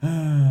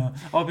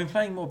 I've been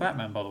playing more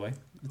Batman, by the way,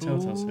 the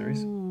Telltale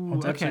series. On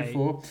episode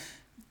 4,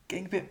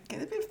 getting a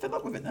bit fed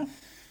up with it now.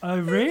 Oh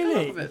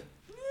really? Fed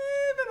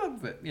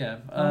up with it. Yeah.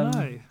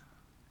 No.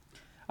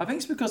 I think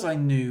it's because I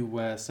knew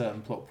where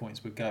certain plot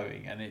points were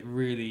going, and it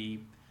really.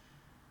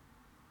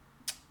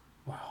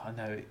 Well, I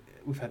know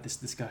we've had this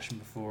discussion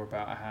before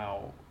about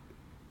how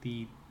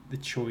the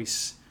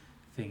choice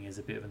thing is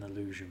a bit of an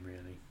illusion,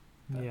 really.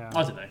 But yeah.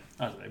 I don't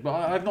know. But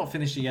I've not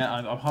finished it yet.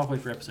 I'm halfway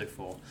through episode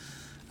 4.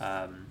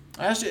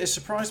 It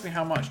surprised me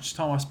how much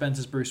time I spent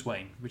as Bruce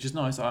Wayne, which is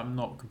nice. I'm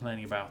not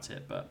complaining about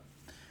it, but.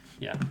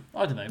 Yeah,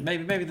 I don't know.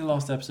 Maybe the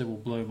last episode will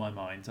blow my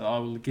mind. I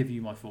will give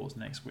you my thoughts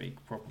next week,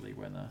 probably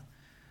when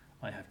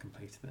I have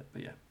completed it.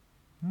 But yeah.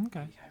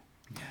 Okay.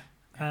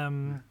 Yeah.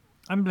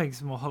 I'm playing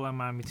some more Hotline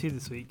Miami 2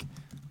 this week.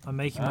 I'm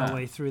making my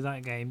way through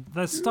that game.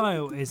 The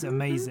style is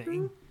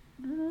amazing.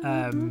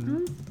 Yeah.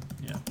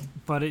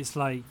 But it's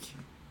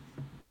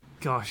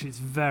gosh, it's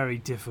very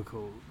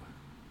difficult.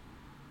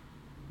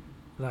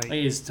 It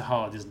is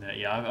hard, isn't it?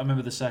 Yeah, I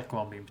remember the second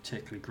one being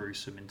particularly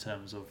gruesome in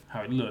terms of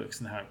how it looks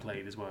and how it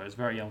played as well. It was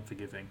very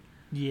unforgiving.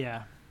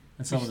 Yeah.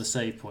 And some of the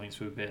save points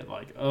were a bit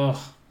so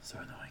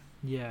annoying.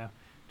 Yeah.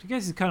 Which I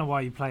guess is kind of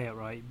why you play it,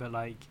 right? But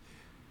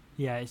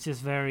it's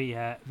just very,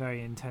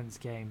 very intense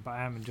game. But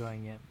I am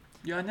enjoying it.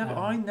 Yeah,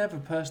 I never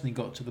personally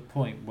got to the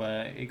point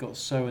where it got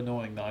so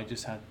annoying that I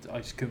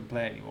just couldn't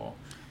play anymore.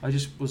 I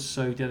just was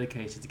so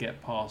dedicated to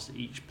get past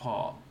each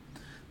part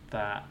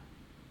that.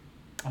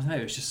 I don't know,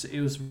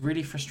 it was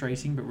really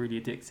frustrating but really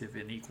addictive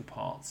in equal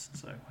parts,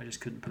 so I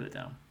just couldn't put it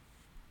down.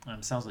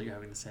 Sounds like you're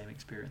having the same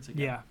experience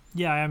again.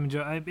 Yeah, I am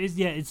enjoying it.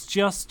 It's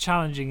just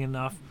challenging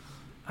enough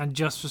and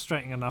just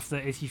frustrating enough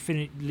that if you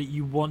finish,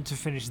 you want to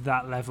finish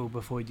that level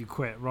before you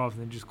quit, rather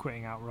than just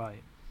quitting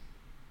outright.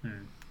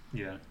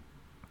 Yeah.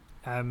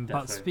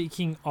 But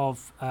speaking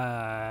of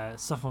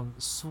stuff on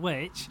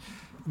Switch,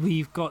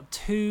 we've got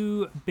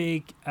two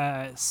big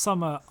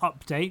summer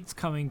updates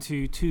coming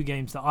to two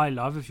games that I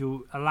love, if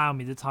you'll allow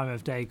me the time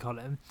of day,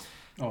 Colin.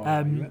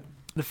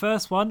 The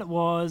first one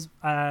was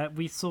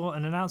we saw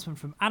an announcement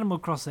from Animal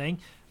Crossing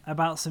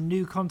about some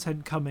new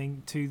content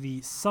coming to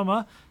the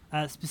summer,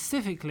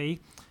 specifically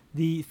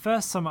the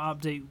first summer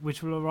update,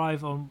 which will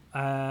arrive on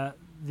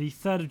the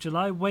 3rd of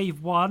July.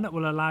 Wave 1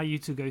 will allow you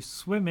to go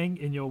swimming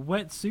in your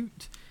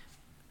wetsuit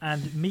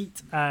and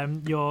meet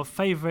your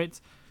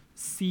favourite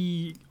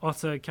sea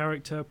otter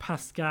character,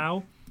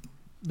 Pascal.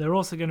 They're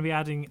also going to be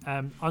adding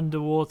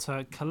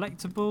underwater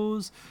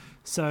collectibles,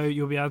 so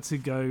you'll be able to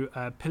go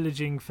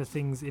pillaging for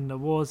things in the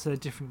water,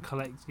 different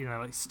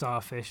like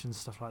starfish and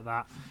stuff like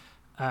that.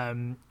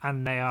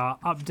 And they are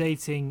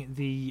updating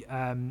the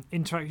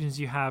interactions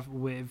you have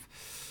with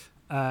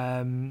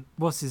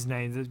what's his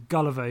name, the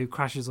Gulliver who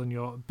crashes on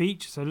your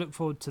beach. So look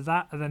forward to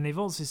that. And then they've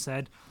also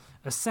said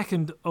a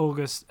second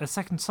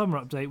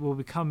summer update will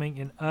be coming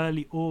in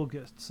early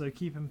August. So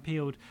keep them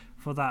peeled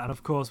for that. And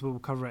of course, we'll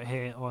cover it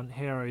here on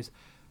Heroes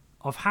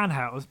of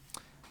Handheld.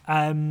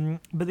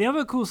 But the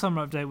other cool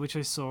summer update which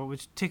I saw,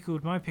 which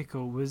tickled my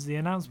pickle, was the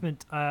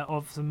announcement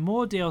of some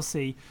more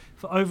DLC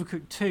for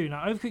Overcooked 2.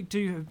 Now, Overcooked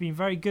 2 have been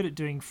very good at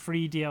doing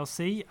free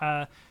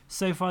DLC.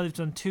 So far, they've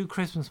done 2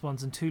 Christmas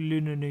ones and 2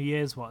 Lunar New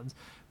Year's ones.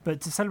 But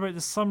to celebrate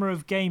the summer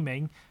of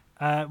gaming,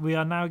 we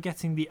are now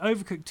getting the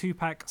Overcooked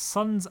 2-pack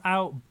Suns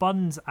Out,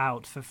 Buns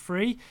Out for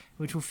free,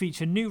 which will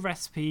feature new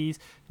recipes,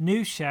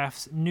 new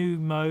chefs, new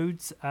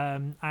modes,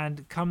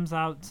 and comes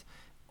out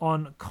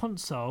on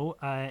console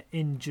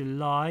in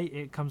July.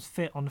 It comes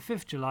fit on the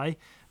 5th July,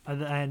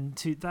 and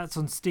that's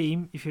on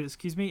Steam, if you'll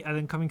excuse me, and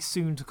then coming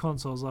soon to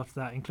consoles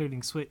after that,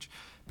 including Switch,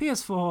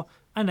 PS4,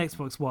 and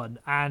Xbox One.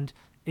 And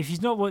if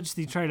you've not watched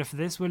the trailer for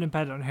this, we'll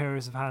embed it on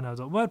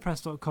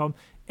heroesofhandheld.wordpress.com.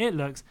 It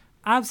looks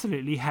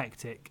absolutely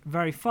hectic.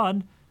 Very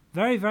fun,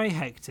 very, very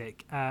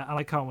hectic, and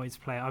I can't wait to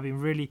play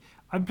it.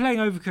 I'm playing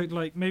Overcooked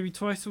like maybe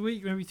twice a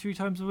week, maybe 3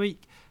 times a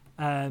week,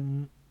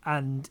 and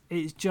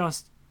it's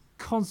just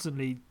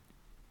constantly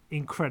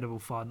incredible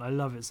fun. I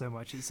love it so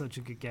much. It's such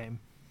a good game.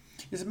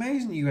 It's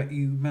amazing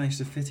you managed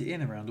to fit it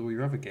in around all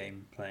your other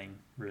game playing,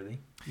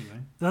 really.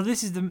 Now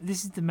this is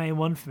the main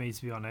one for me,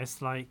 to be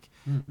honest.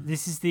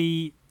 This is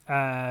the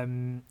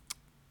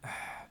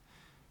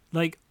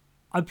like,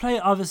 I play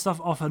other stuff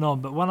off and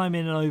on, but when I'm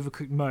in an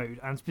Overcooked mode,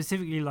 and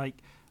specifically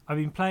I've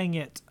been playing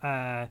it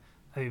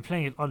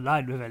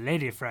online with a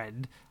lady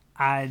friend,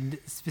 and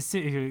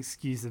specifically,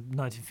 excuse the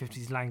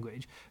 1950s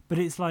language, but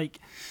it's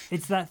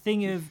that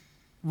thing of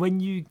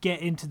when you get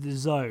into the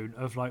zone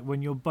of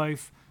when you're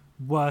both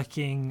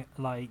working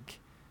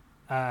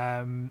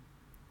when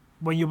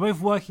you're both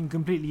working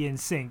completely in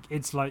sync,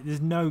 it's there's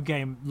no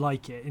game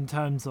like it in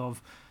terms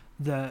of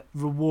the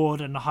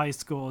reward and the high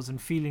scores and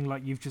feeling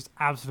like you've just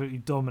absolutely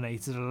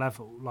dominated a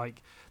level.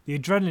 The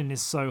adrenaline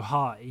is so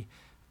high,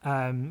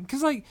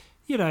 because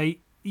you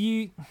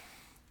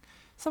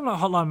something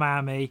like Hotline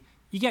Miami,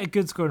 you get a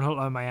good score in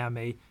Hotline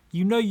Miami,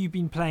 you've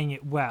been playing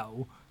it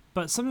well,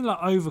 but something like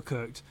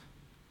Overcooked,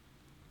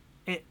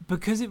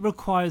 because it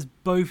requires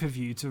both of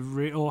you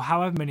or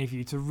however many of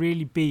you to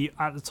really be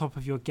at the top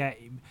of your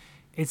game.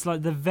 It's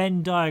like the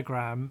Venn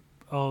diagram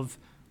of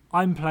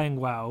I'm playing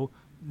well,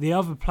 the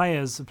other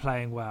players are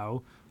playing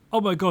well,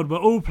 oh my god, we're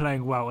all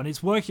playing well, and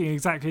it's working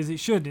exactly as it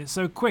should, and it's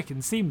so quick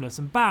and seamless,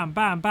 and bam,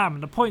 bam, bam,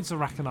 and the points are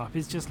racking up.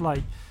 It's just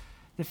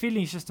the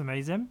feeling is just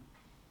amazing.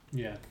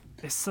 Yeah.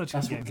 It's such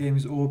That's a good game. what the game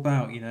is all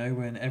about,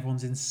 when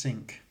everyone's in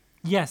sync.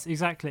 Yes,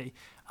 exactly.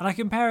 And I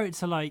compare it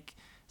to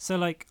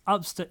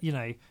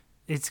upstairs,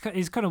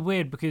 it's kind of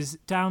weird because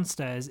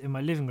downstairs in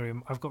my living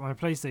room, I've got my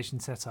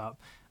PlayStation set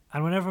up,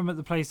 and whenever I'm at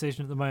the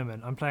PlayStation at the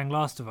moment, I'm playing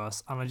Last of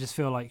Us, and I just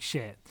feel like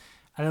shit.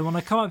 And then when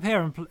I come up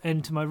here and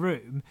into my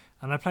room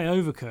and I play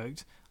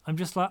Overcooked, I'm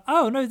just like,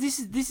 oh no, this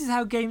is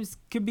how games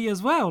can be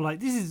as well.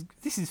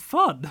 This is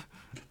fun.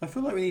 I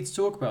feel like we need to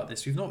talk about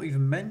this. We've not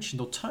even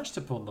mentioned or touched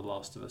upon The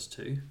Last of Us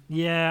 2.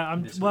 Yeah,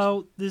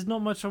 there's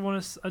not much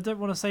I don't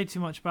want to say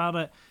too much about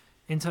it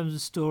in terms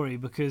of story,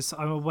 because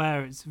I'm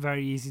aware it's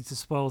very easy to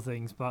spoil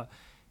things, but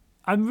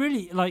I'm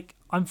really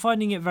I'm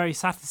finding it very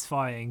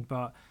satisfying,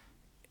 but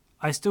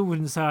I still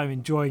wouldn't say I'm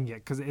enjoying it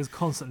because it is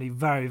constantly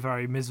very,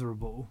 very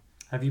miserable.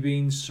 Have you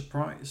been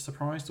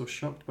surprised or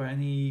shocked by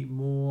any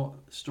more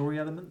story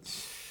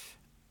elements?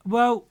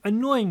 Well,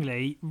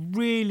 really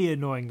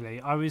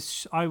annoyingly, I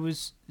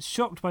was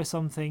shocked by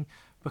something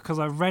because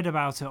I read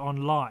about it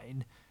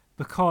online,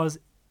 because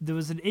there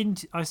was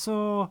I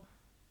saw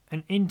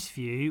an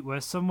interview where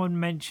someone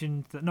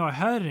mentioned that. No, I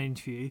heard an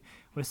interview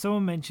where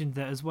someone mentioned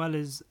that as well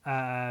as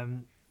I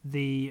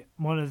heard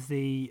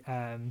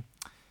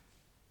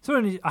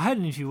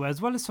an interview where,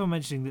 as well as someone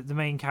mentioning that the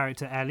main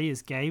character Ellie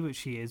is gay, which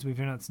she is, we've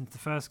announced since the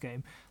first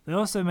game, they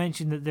also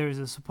mentioned that there is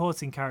a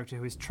supporting character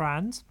who is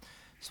trans.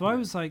 So I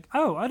was like,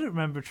 oh, I don't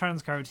remember a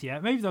trans character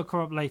yet. Maybe they'll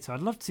come up later.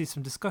 I'd love to see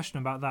some discussion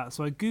about that.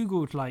 So I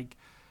googled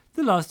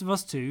The Last of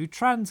Us 2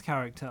 trans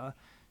character,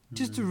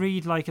 just to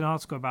read an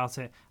article about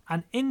it.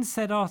 And in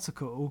said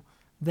article,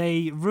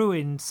 they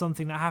ruined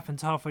something that happened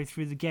halfway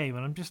through the game,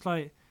 and I'm just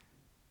like,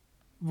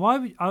 why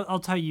would I'll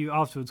tell you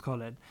afterwards,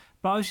 Colin.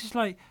 But I was just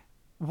like,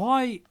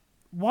 why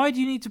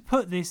do you need to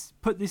put this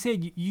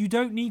in? You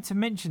don't need to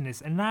mention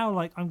this, and now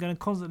like I'm going to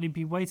constantly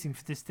be waiting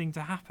for this thing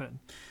to happen.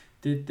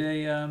 Did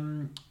they?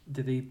 I'm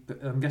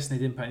guessing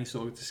they didn't put any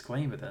sort of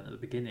disclaimer then at the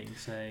beginning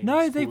saying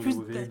no,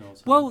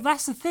 well,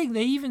 that's the thing.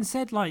 They even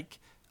said like,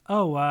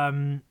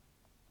 well,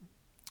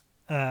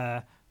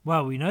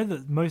 we know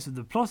that most of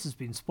the plot has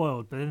been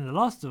spoiled, but in The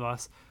Last of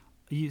Us,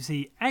 you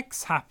see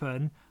X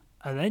happen,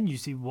 and then you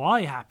see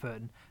Y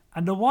happen,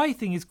 and the Y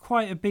thing is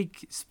quite a big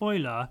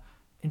spoiler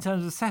in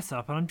terms of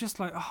setup, and I'm just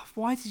like, oh,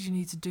 why did you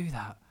need to do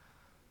that?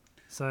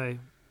 So,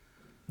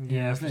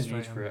 yeah, there's no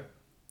need for it.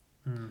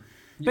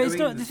 But it's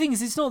not. The thing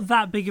is, it's not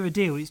that big of a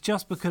deal. It's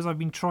just because I've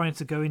been trying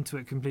to go into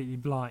it completely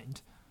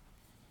blind.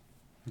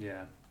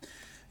 Yeah.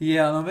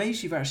 Yeah, and I'm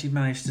amazed you've actually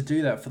managed to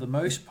do that for the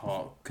most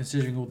part,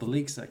 considering all the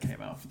leaks that came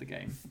out for the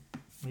game.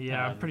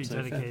 Yeah, I'm pretty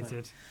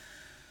dedicated.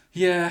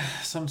 Yeah,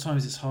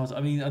 sometimes it's hard.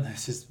 I mean,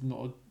 this is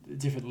not a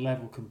different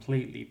level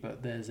completely,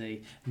 but there's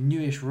a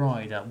newish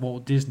ride at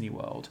Walt Disney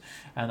World,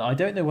 and I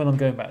don't know when I'm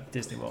going back to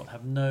Disney World. I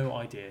have no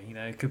idea. You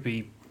know, it could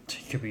be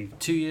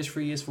 2 years,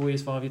 3 years, 4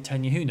 years, 5 years,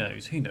 10 years. Who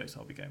knows? Who knows?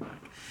 I'll be going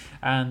back.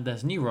 And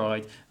there's a new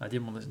ride. I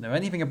didn't want to know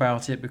anything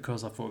about it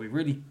because I thought it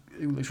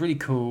looks really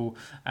cool.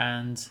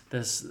 And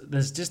there's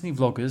Disney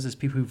vloggers. There's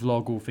people who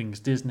vlog all things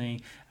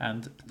Disney,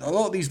 and a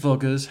lot of these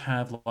vloggers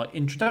have like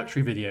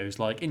introductory videos,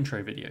 like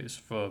intro videos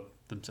for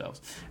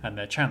themselves and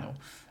their channel.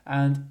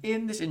 And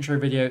in this intro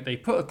video, they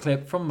put a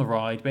clip from the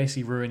ride,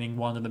 basically ruining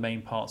one of the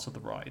main parts of the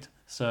ride.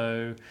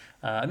 So,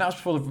 and that was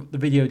before the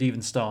video had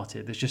even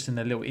started. It's just in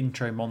their little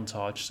intro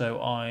montage. So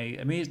I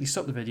immediately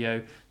stopped the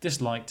video,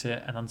 disliked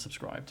it, and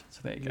unsubscribed.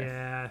 So there you go.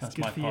 Yeah, that's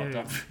good my for part you.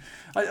 done.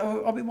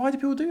 I mean, why do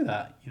people do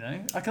that? You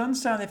know, I can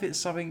understand if it's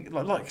something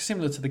like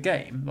similar to the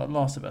game, like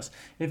Last of Us.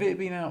 If it had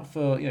been out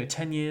for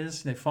 10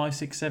 years, 5,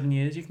 6, 7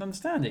 years, you can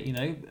understand it. You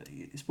know,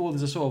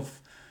 spoilers are sort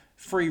of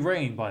free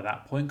reign by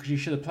that point because you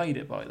should have played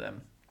it by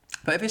then.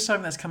 But if it's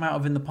something that's come out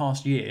of in the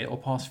past year or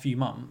past few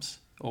months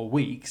or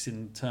weeks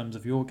in terms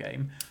of your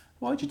game,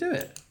 why'd you do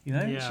it? You know,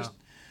 It's just,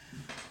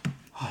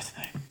 I don't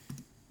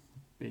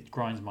know. It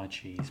grinds my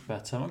cheese.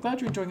 But I'm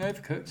glad you're enjoying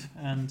Overcooked,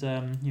 and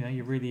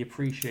you're really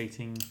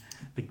appreciating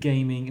the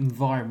gaming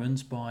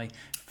environment by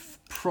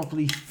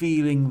properly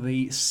feeling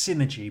the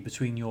synergy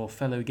between your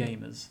fellow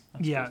gamers.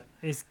 That's good.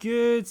 It's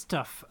good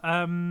stuff.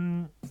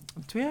 Do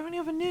we have any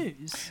other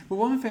news? Well,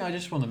 one thing I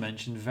just want to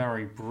mention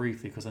very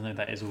briefly, because I know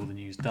that is all the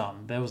news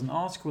done. There was an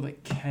article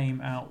that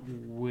came out,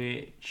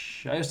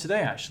 which it was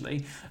today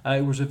actually.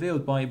 It was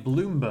revealed by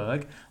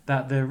Bloomberg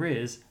that there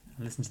is,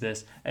 listen to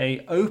this,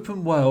 a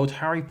open world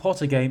Harry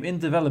Potter game in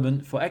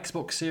development for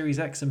Xbox Series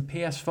X and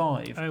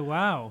PS5. Oh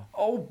wow.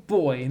 Oh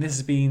boy, and this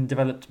has been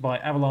developed by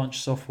Avalanche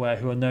Software,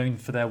 who are known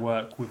for their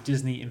work with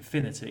Disney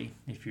Infinity,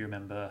 if you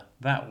remember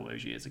that all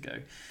those years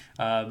ago.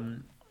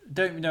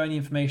 Don't know any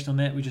information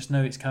on it, we just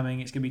know it's coming.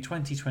 It's going to be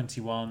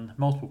 2021,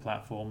 multiple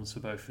platforms for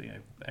both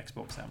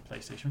Xbox and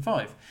PlayStation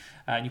 5.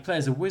 And you play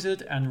as a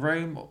wizard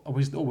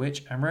or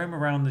witch, and roam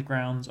around the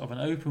grounds of an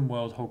open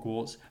world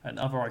Hogwarts and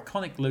other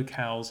iconic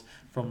locales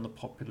from the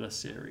popular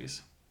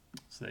series.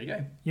 So there you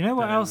go. You know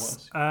what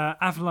else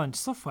Avalanche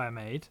Software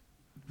made?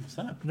 What's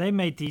that? They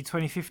made the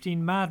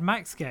 2015 Mad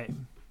Max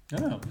game.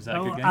 Oh, is that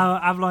a good game?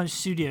 Avalanche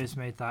Studios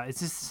made that. Is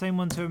this the same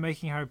ones who are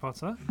making Harry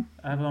Potter?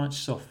 Avalanche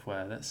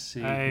Software, let's see.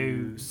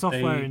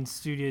 Software and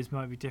studios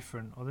might be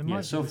different. Or they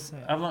might be the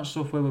same. Avalanche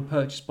Software were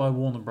purchased by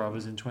Warner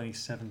Brothers in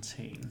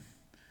 2017.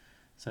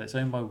 So it's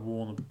owned by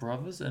Warner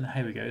Brothers, and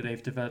here we go.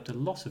 They've developed a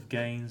lot of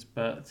games,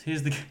 but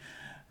here's the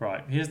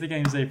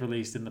games they've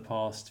released in the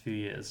past few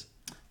years.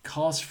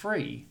 Cars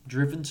 3,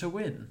 Driven to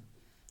Win.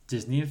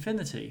 Disney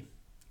Infinity.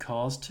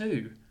 Cars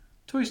 2.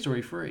 Toy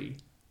Story 3.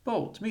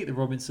 Bolt, Meet the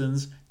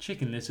Robinsons,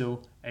 Chicken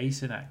Little,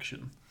 Ace in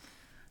Action.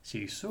 So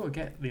you sort of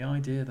get the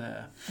idea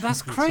there.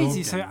 That's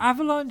crazy. So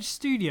Avalanche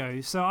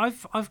Studios. So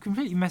I've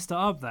completely messed it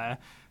up there,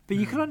 but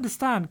you can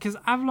understand because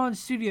Avalanche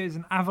Studios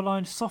and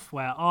Avalanche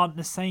Software aren't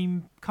the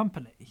same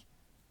company.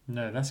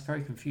 No, that's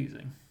very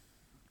confusing.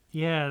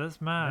 Yeah,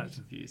 that's mad. Very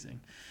confusing.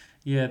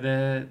 Yeah,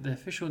 the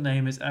official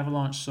name is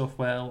Avalanche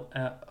Software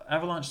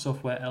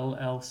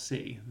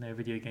LLC. They're a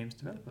video games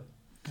developer.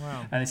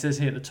 Wow. And it says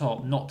here at the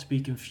top, not to be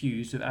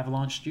confused with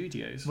Avalanche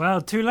Studios.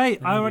 Well, too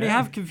late. I already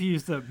have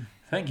confused them.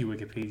 Thank you,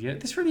 Wikipedia.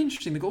 This is really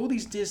interesting. They've got all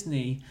these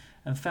Disney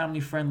and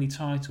family-friendly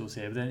titles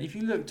here. But then if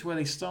you look to where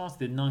they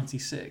started in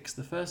 96,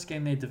 the first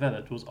game they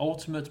developed was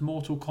Ultimate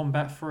Mortal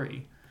Kombat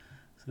 3.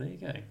 So there you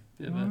go.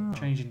 Bit of a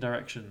change in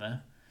direction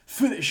there.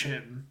 Finish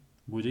him,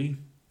 Woody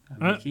and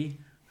Mickey.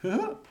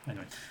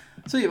 Anyway.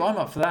 So yeah, I'm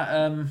up for that.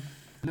 A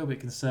little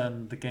bit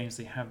concerned the games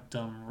they have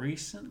done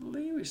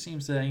recently, which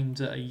seems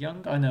aimed at a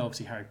younger. I know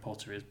obviously Harry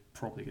Potter is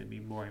probably going to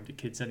be more aimed at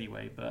kids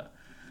anyway, but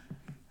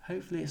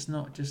hopefully it's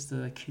not just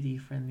a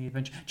kiddie-friendly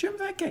adventure. Do you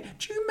remember that game?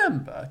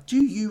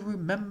 Do you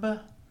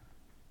remember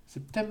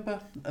September?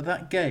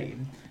 That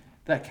game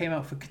that came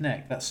out for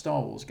Kinect, that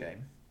Star Wars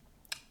game,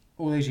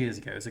 all those years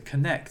ago. It was a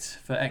Kinect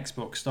for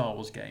Xbox Star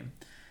Wars game.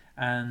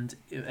 and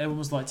everyone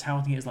was like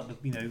touting it as like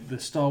the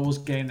Star Wars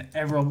game that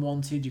everyone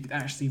wanted. You could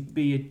actually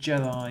be a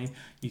Jedi.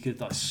 You could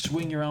like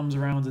swing your arms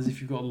around as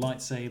if you've got a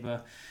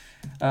lightsaber.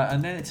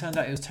 And then it turned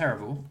out it was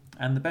terrible.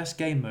 And the best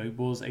game mode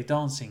was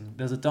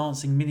there's a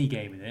dancing mini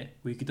game in it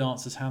where you could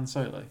dance as Han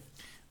Solo.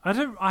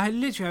 I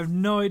literally have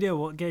no idea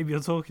what game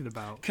you're talking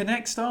about.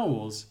 Kinect Star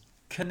Wars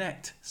for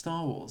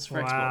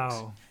Xbox.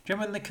 Wow. Do you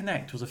remember when the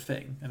Kinect was a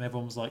thing and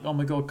everyone was like, oh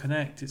my god,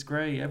 Kinect, it's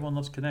great, everyone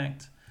loves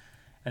Kinect,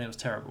 and it was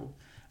terrible.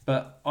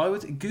 But I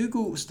would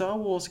Google Star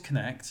Wars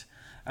Kinect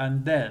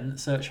and then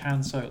search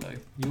Han Solo.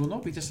 You will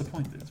not be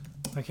disappointed.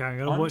 Okay, I'm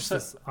going to watch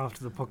this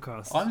after the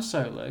podcast. I'm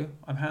Solo,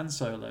 I'm Han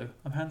Solo,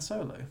 I'm Han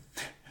Solo.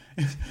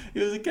 It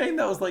was a game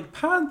that was like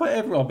panned by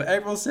everyone, but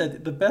everyone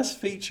said the best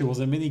feature was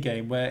a mini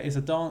game where it's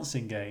a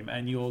dancing game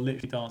and you're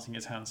literally dancing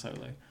as Han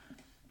Solo.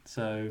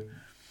 So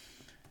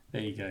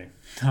there you go.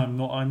 I'm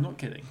not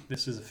kidding.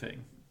 This is a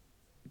thing.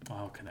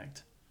 I'll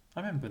Kinect.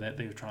 I remember that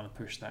they were trying to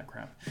push that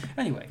crap.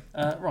 Anyway,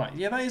 right,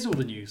 yeah, that is all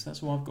the news.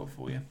 That's all I've got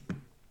for you.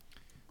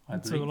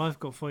 That's all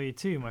I've got for you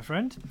too, my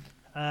friend.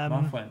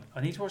 My friend,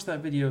 I need to watch that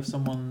video of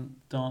someone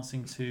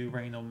dancing to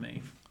 "Rain on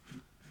Me."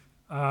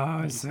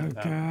 Oh, it's so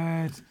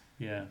good.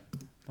 Yeah.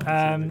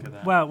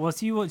 Well,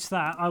 whilst you watch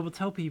that, I will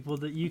tell people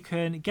that you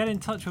can get in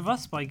touch with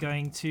us by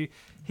going to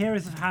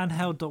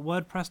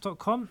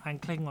heroesofhandheld.wordpress.com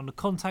and clicking on the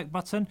contact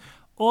button,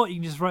 or you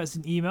can just write us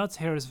an email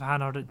to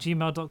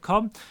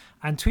heroesofhandheld@gmail.com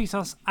and tweet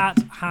us at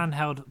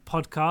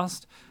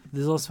handheldpodcast.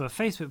 There's also a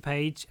Facebook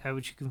page,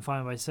 which you can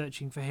find by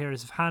searching for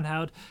Heroes of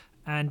Handheld,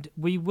 and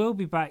we will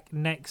be back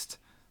next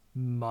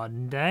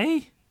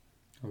Monday.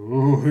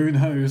 Oh, who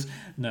knows?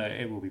 No,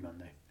 it will be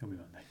Monday.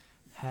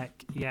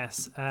 Heck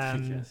yes.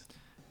 Yes.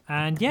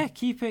 And yeah,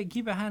 keep it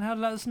handheld.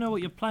 Let us know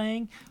what you're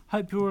playing.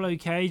 Hope you're all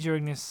okay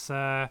during this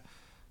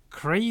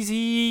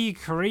crazy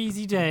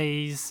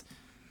days.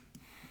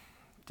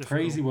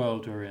 Crazy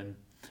world we're in.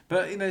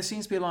 But it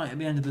seems to be a light at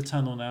the end of the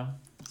tunnel now.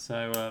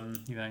 So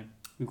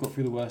we've got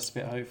through the worst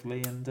bit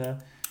hopefully, and I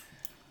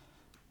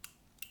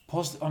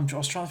was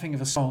trying to think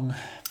of a song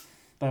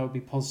that would be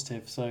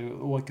positive.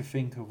 So all I could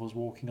think of was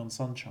 "Walking on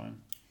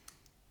Sunshine."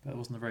 That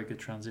wasn't a very good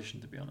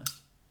transition, to be honest.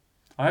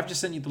 I have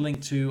just sent you the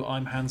link to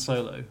 "I'm Han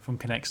Solo" from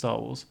Kinect Star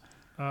Wars.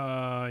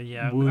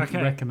 Yeah. Would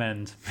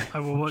recommend. I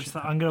will watch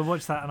that. I'm going to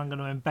watch that, and I'm going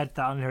to embed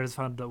that on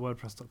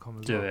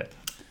heroesofhandheld.wordpress.com as well. Do it.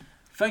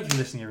 Thank you for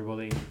listening,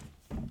 everybody.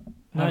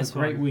 Nice Have a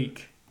great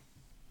week.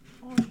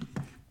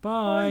 Bye.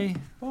 Bye.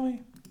 Bye.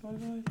 Bye.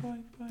 Bye. Bye.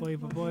 Bye.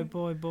 Bye.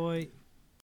 Bye. Bye.